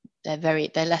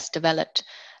they're less developed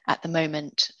at the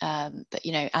moment. But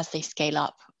as they scale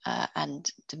up and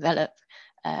develop,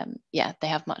 they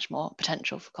have much more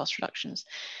potential for cost reductions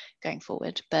going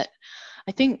forward. But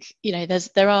I think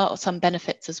there are some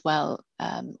benefits as well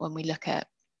when we look at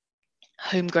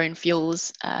homegrown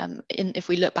fuels. If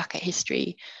we look back at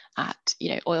history, at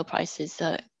oil prices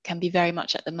that can be very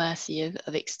much at the mercy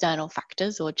of external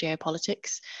factors or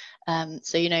geopolitics.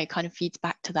 So it kind of feeds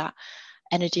back to that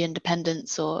energy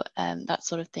independence or that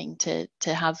sort of thing, to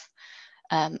have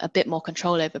a bit more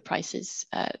control over prices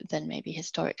than maybe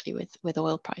historically with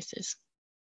oil prices.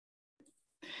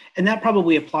 And that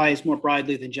probably applies more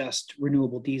broadly than just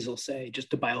renewable diesel, say,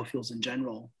 just to biofuels in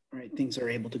general, right? Things are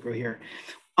able to grow here.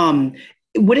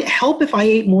 Would it help if I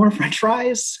ate more French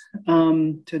fries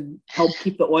to help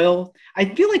keep the oil? I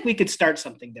feel like we could start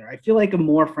something there. I feel like a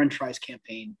more French fries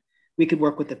campaign. We could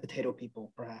work with the potato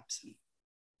people, perhaps.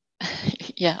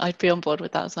 Yeah, I'd be on board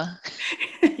with that as well.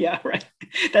 Yeah, right.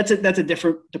 That's a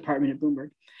different department at Bloomberg.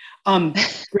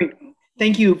 Great.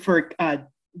 Thank you for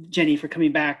Jenny for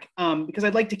coming back, because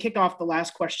I'd like to kick off the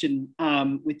last question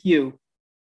with you.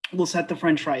 We'll set the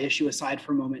French fry issue aside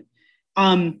for a moment.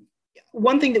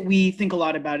 One thing that we think a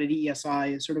lot about at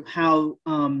EESI is sort of how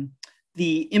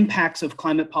the impacts of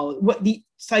climate policy, what the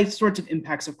sorts of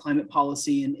impacts of climate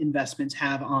policy and investments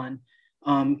have on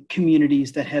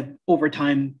communities that have over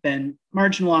time been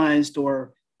marginalized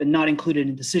or been not included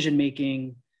in decision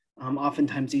making.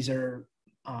 Oftentimes these are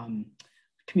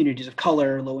communities of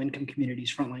color, low income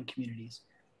communities, frontline communities.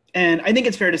 And I think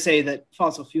it's fair to say that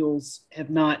fossil fuels have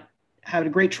not had a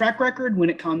great track record when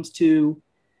it comes to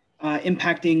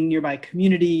impacting nearby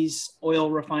communities, oil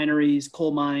refineries,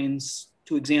 coal mines,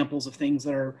 two examples of things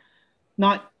that are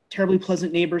not terribly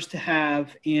pleasant neighbors to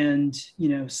have, and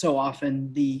so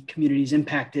often the communities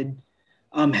impacted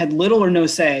had little or no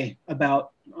say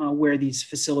about where these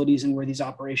facilities and where these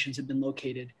operations have been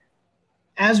located.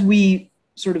 As we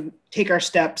sort of take our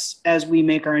steps, as we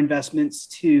make our investments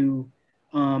to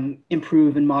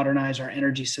improve and modernize our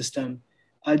energy system,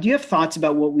 do you have thoughts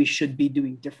about what we should be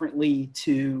doing differently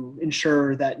to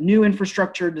ensure that new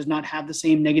infrastructure does not have the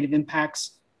same negative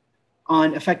impacts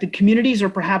on affected communities, or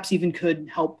perhaps even could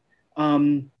help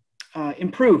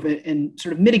improve and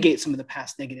sort of mitigate some of the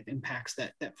past negative impacts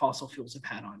that fossil fuels have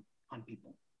had on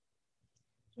people?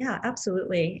 Yeah,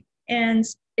 absolutely. And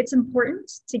it's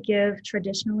important to give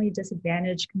traditionally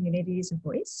disadvantaged communities a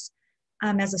voice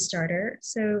as a starter.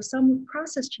 So some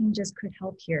process changes could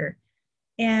help here.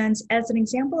 And as an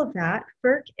example of that,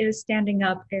 FERC is standing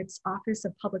up its Office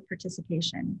of Public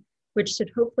Participation, which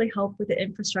should hopefully help with the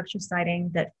infrastructure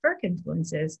siting that FERC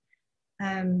influences,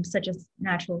 such as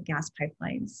natural gas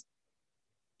pipelines.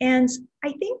 And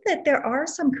I think that there are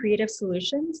some creative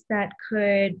solutions that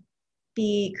could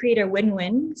create a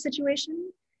win-win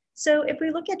situation. So if we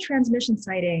look at transmission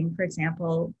siting, for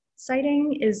example,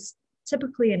 siting is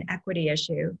typically an equity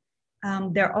issue.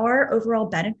 There are overall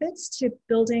benefits to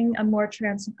building a more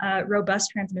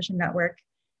robust transmission network,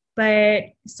 but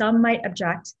some might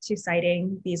object to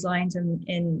siting these lines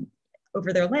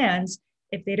over their lands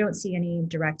if they don't see any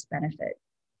direct benefit.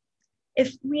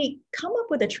 If we come up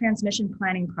with a transmission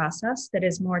planning process that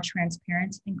is more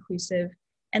transparent, inclusive,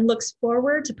 and looks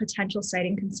forward to potential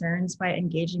siting concerns by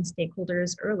engaging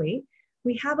stakeholders early,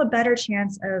 we have a better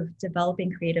chance of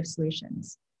developing creative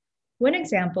solutions. One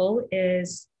example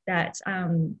is that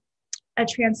a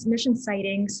transmission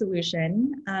siting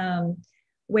solution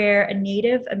where a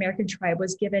Native American tribe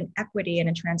was given equity in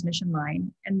a transmission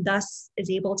line and thus is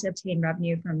able to obtain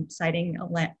revenue from siting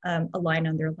a line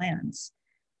on their lands.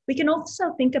 We can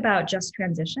also think about just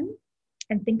transition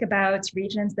and think about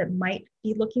regions that might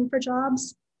be looking for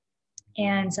jobs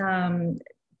and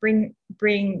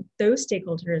bring those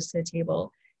stakeholders to the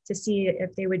table to see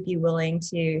if they would be willing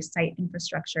to site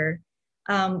infrastructure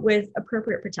with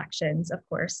appropriate protections, of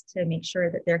course, to make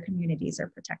sure that their communities are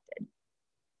protected.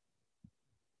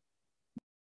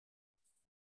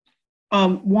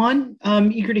 Juan,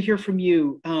 eager to hear from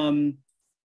you.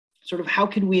 Sort of how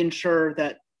can we ensure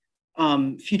that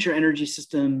future energy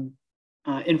system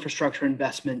infrastructure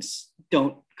investments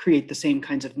don't create the same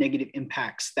kinds of negative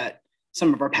impacts that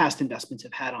some of our past investments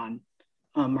have had on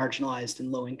marginalized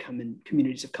and low-income and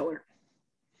communities of color?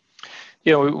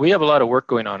 Yeah, we have a lot of work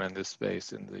going on in this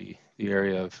space in the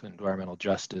area of environmental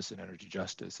justice and energy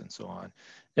justice and so on.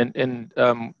 And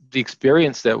the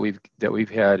experience that we've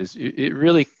had is it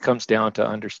really comes down to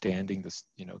understanding this,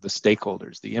 the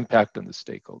stakeholders, the impact on the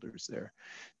stakeholders there,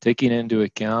 taking into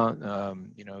account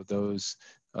those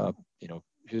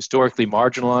historically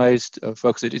marginalized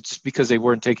folks. It's because they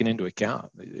weren't taken into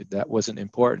account. That wasn't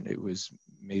important.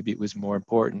 Maybe it was more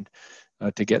important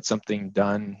to get something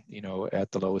done,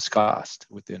 at the lowest cost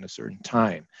within a certain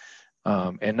time,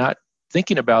 and not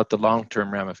thinking about the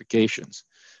long-term ramifications.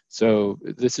 So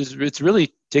it's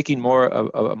really taking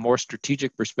a more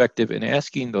strategic perspective and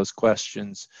asking those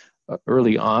questions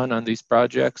early on these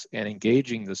projects and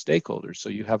engaging the stakeholders, so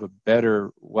you have a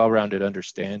better, well-rounded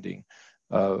understanding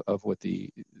of what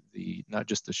the not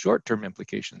just the short-term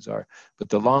implications are, but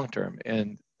the long-term.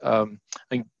 And I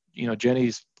think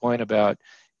Jenny's point about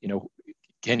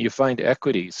can you find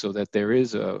equity so that there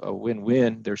is a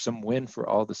win-win? There's some win for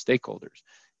all the stakeholders.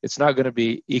 It's not going to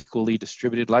be equally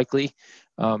distributed, likely,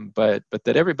 but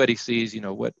that everybody sees,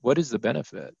 what is the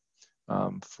benefit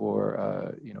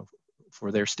for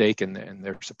their stake and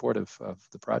their support of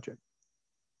the project.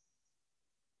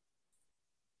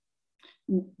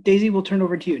 Daisy, we'll turn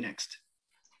over to you next.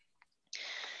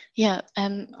 Yeah,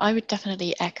 I would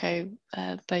definitely echo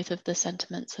both of the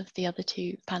sentiments of the other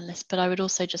two panelists, but I would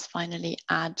also just finally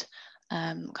add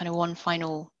kind of one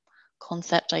final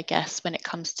concept, I guess, when it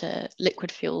comes to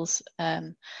liquid fuels,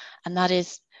 and that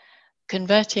is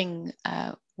converting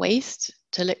waste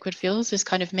to liquid fuels is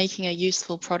kind of making a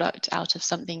useful product out of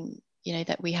something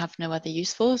that we have no other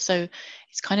use for. So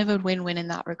it's kind of a win-win in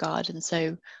that regard. And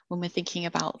so when we're thinking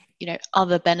about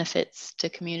other benefits to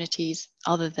communities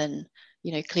other than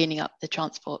cleaning up the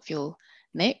transport fuel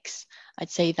mix,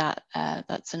 I'd say that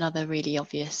that's another really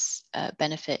obvious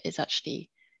benefit, is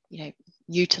actually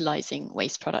utilizing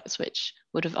waste products which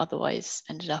would have otherwise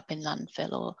ended up in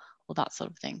landfill or that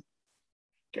sort of thing.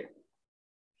 Okay,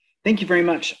 thank you very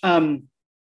much.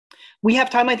 We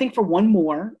have time, I think, for one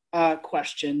more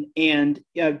question, and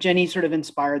Jenny sort of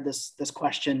inspired this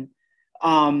question,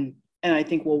 and I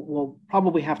think we'll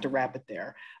probably have to wrap it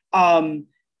there.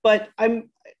 But I'm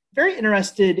very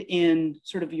interested in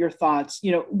sort of your thoughts.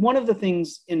 You know, one of the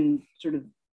things in sort of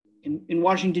in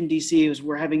Washington, D.C., as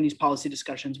we're having these policy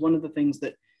discussions, one of the things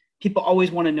that people always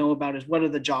want to know about is what are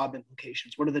the job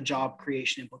implications? What are the job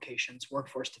creation implications,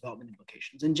 workforce development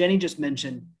implications? And Jenny just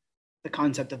mentioned the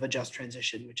concept of a just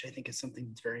transition, which I think is something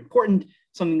that's very important,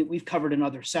 something that we've covered in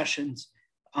other sessions.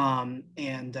 And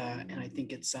I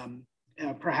think it's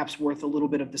perhaps worth a little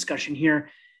bit of discussion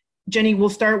here. Jenny, we'll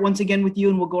start once again with you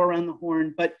and we'll go around the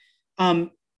horn, but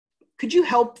could you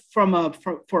help for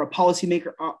a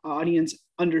policymaker audience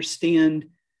understand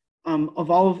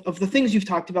of all of the things you've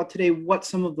talked about today, what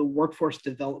some of the workforce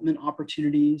development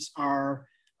opportunities are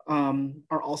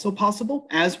also possible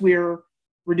as we're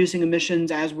reducing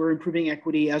emissions, as we're improving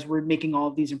equity, as we're making all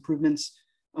of these improvements?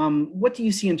 What do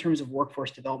you see in terms of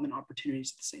workforce development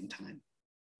opportunities at the same time?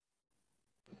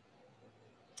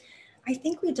 I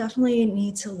think we definitely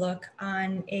need to look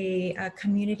on a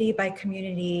community by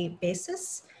community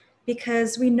basis,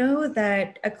 because we know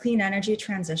that a clean energy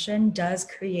transition does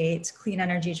create clean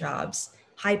energy jobs,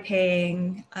 high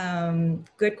paying,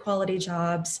 good quality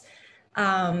jobs.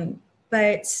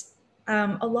 But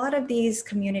a lot of these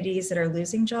communities that are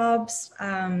losing jobs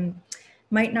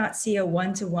might not see a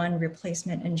one-to-one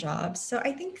replacement in jobs. So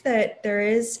I think that there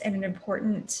is an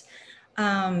important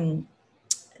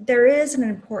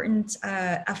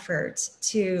effort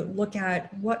to look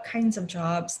at what kinds of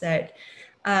jobs that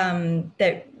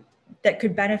that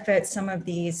could benefit some of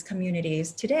these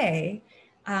communities today,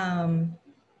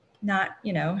 not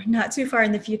too far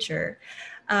in the future.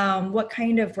 What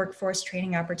kind of workforce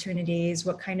training opportunities,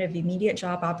 what kind of immediate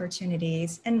job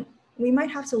opportunities, and we might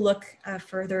have to look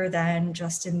further than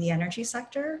just in the energy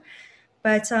sector,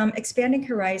 but expanding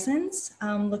horizons,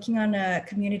 looking on a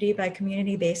community by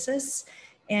community basis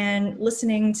and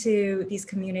listening to these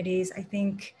communities, I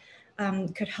think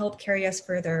could help carry us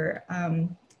further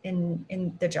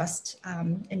in just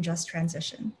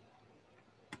transition.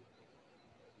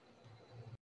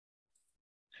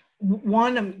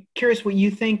 One, I'm curious what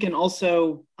you think, and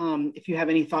also if you have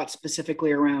any thoughts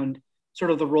specifically around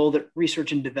sort of the role that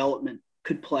research and development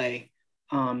could play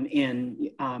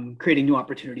in creating new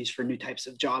opportunities for new types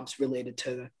of jobs related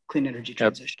to the clean energy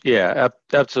transition. Yeah,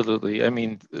 absolutely. I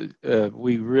mean,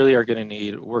 we really are going to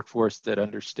need a workforce that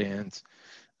understands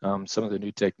some of the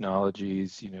new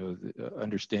technologies,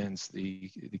 understands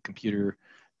the computer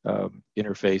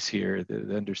interface here,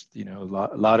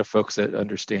 a lot of folks that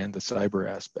understand the cyber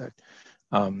aspect.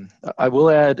 I will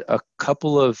add a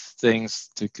couple of things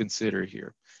to consider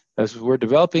here. As we're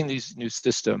developing these new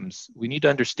systems, we need to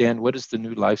understand what is the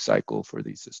new life cycle for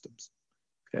these systems,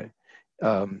 okay?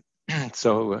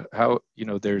 So how,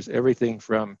 there's everything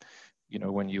from,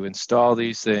 when you install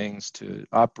these things to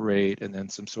operate and then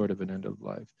some sort of an end of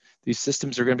life. These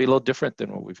systems are going to be a little different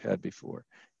than what we've had before.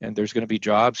 And there's going to be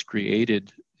jobs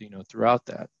created, throughout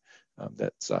that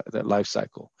life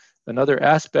cycle. Another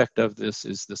aspect of this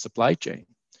is the supply chain.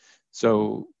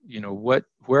 So,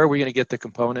 where are we going to get the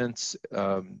components?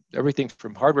 Everything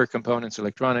from hardware components,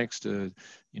 electronics to,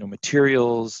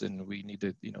 materials, and we need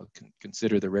to,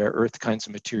 consider the rare earth kinds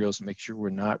of materials and make sure we're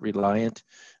not reliant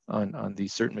on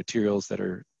these certain materials that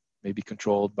are maybe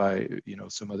controlled by,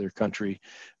 some other country,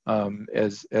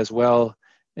 as well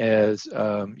as,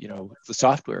 the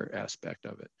software aspect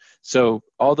of it. So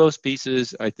all those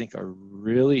pieces I think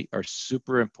are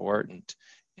super important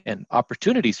and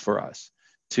opportunities for us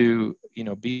to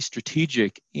be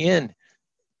strategic in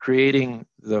creating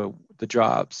the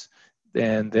jobs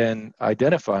and then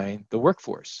identifying the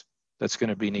workforce that's going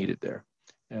to be needed there.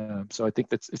 So I think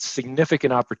it's a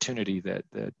significant opportunity that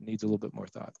needs a little bit more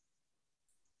thought.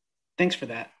 Thanks for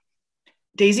that.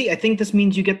 Daisy, I think this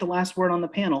means you get the last word on the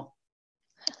panel.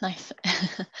 Nice.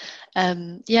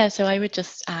 Yeah, so I would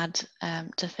just add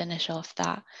to finish off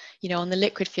that, on the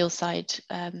liquid fuel side,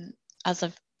 as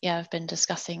I've been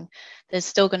discussing, there's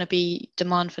still going to be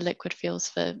demand for liquid fuels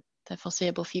for the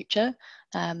foreseeable future.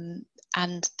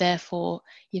 And therefore,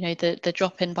 the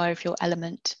drop-in biofuel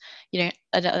element,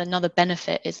 another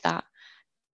benefit is that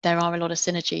there are a lot of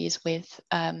synergies with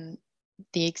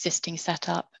the existing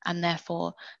setup, and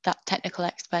therefore that technical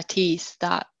expertise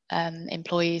that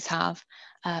employees have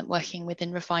working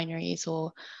within refineries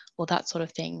or that sort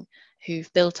of thing,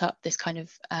 who've built up this kind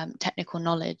of technical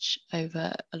knowledge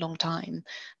over a long time,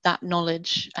 that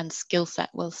knowledge and skill set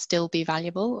will still be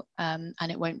valuable, and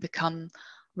it won't become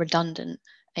redundant.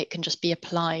 It can just be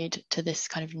applied to this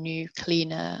kind of new,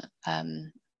 cleaner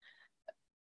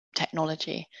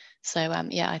technology. So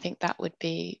I think that would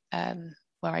be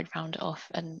where I'd round it off,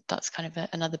 and that's kind of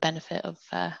another benefit of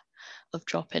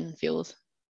drop-in fuels.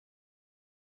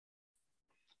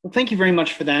 Well, thank you very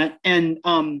much for that. And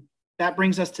that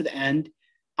brings us to the end.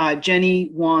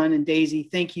 Jenny, Juan, and Daisy,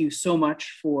 thank you so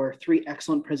much for 3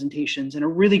 excellent presentations and a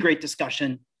really great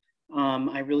discussion.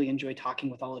 I really enjoyed talking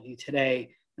with all of you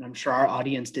today, and I'm sure our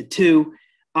audience did too.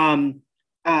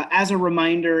 As a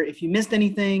reminder, if you missed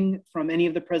anything from any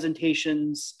of the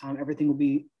presentations, everything will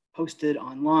be posted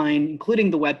online,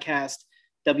 including the webcast,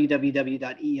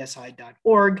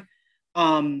 www.eesi.org.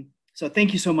 So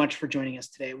thank you so much for joining us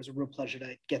today. It was a real pleasure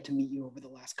to get to meet you over the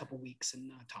last couple of weeks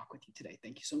and talk with you today.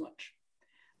 Thank you so much.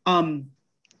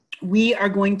 We are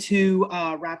going to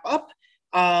wrap up.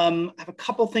 I have a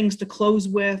couple things to close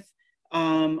with.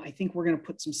 I think we're going to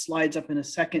put some slides up in a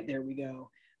second. There we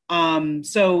go.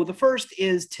 So the first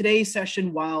is today's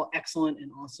session, while excellent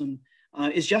and awesome,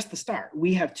 is just the start.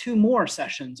 We have 2 more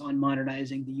sessions on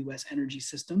modernizing the US energy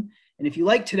system. And if you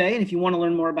like today, and if you want to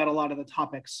learn more about a lot of the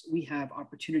topics, we have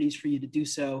opportunities for you to do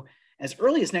so as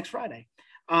early as next Friday.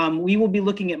 We will be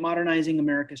looking at modernizing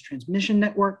America's transmission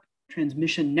network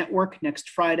next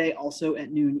Friday, also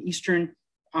at noon Eastern.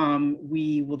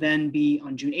 We will then be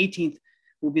on June 18th,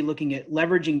 we'll be looking at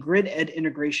leveraging grid ed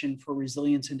integration for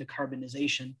resilience and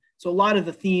decarbonization. So a lot of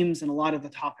the themes and a lot of the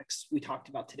topics we talked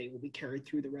about today will be carried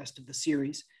through the rest of the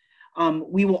series.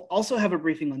 We will also have a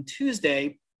briefing on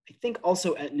Tuesday, I think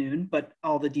also at noon, but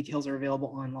all the details are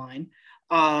available online,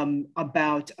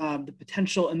 about the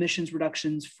potential emissions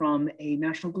reductions from a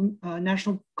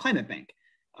national climate bank.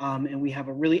 And we have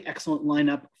a really excellent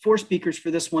lineup, 4 speakers for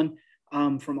this one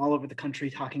from all over the country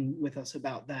talking with us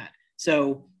about that.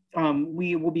 So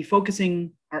we will be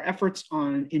focusing our efforts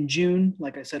on, in June,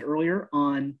 like I said earlier,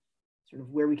 on sort of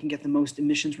where we can get the most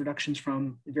emissions reductions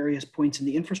from the various points in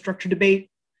the infrastructure debate.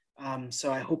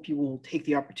 So I hope you will take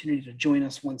the opportunity to join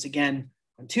us once again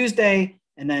on Tuesday,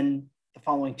 and then the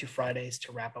following 2 Fridays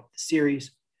to wrap up the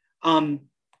series.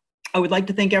 I would like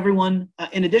to thank everyone,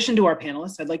 in addition to our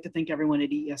panelists, I'd like to thank everyone at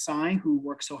EESI who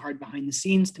worked so hard behind the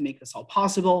scenes to make this all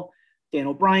possible. Dan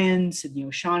O'Brien, Sydney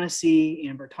O'Shaughnessy,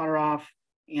 Amber Todoroff,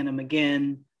 Anna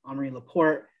McGinn, Omri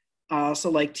Laporte. I also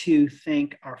like to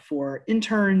thank our 4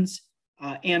 interns,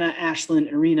 Anna,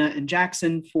 Ashlyn, Irina, and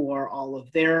Jackson, for all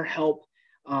of their help,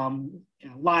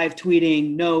 live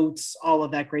tweeting, notes, all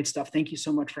of that great stuff. Thank you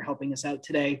so much for helping us out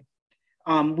today.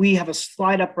 We have a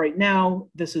slide up right now.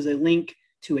 This is a link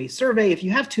to a survey. If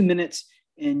you have 2 minutes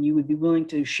and you would be willing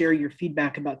to share your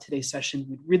feedback about today's session,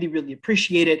 we'd really, really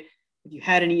appreciate it. If you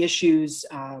had any issues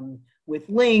with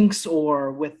links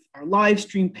or with our live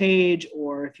stream page,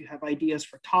 or if you have ideas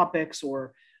for topics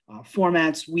or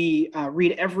formats, we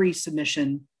read every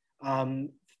submission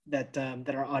that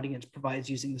our audience provides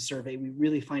using the survey. We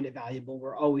really find it valuable.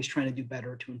 We're always trying to do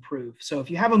better to improve. So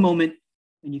if you have a moment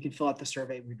and you can fill out the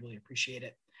survey, we'd really appreciate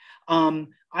it.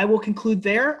 I will conclude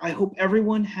there. I hope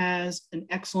everyone has an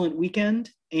excellent weekend,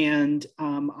 and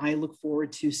I look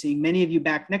forward to seeing many of you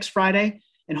back next Friday,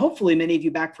 and hopefully many of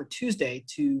you back for Tuesday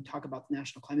to talk about the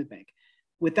National Climate Bank.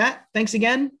 With that, thanks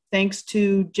again. Thanks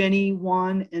to Jenny,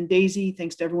 Juan, and Daisy.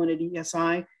 Thanks to everyone at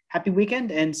EESI. Happy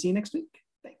weekend, and see you next week.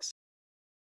 Thanks.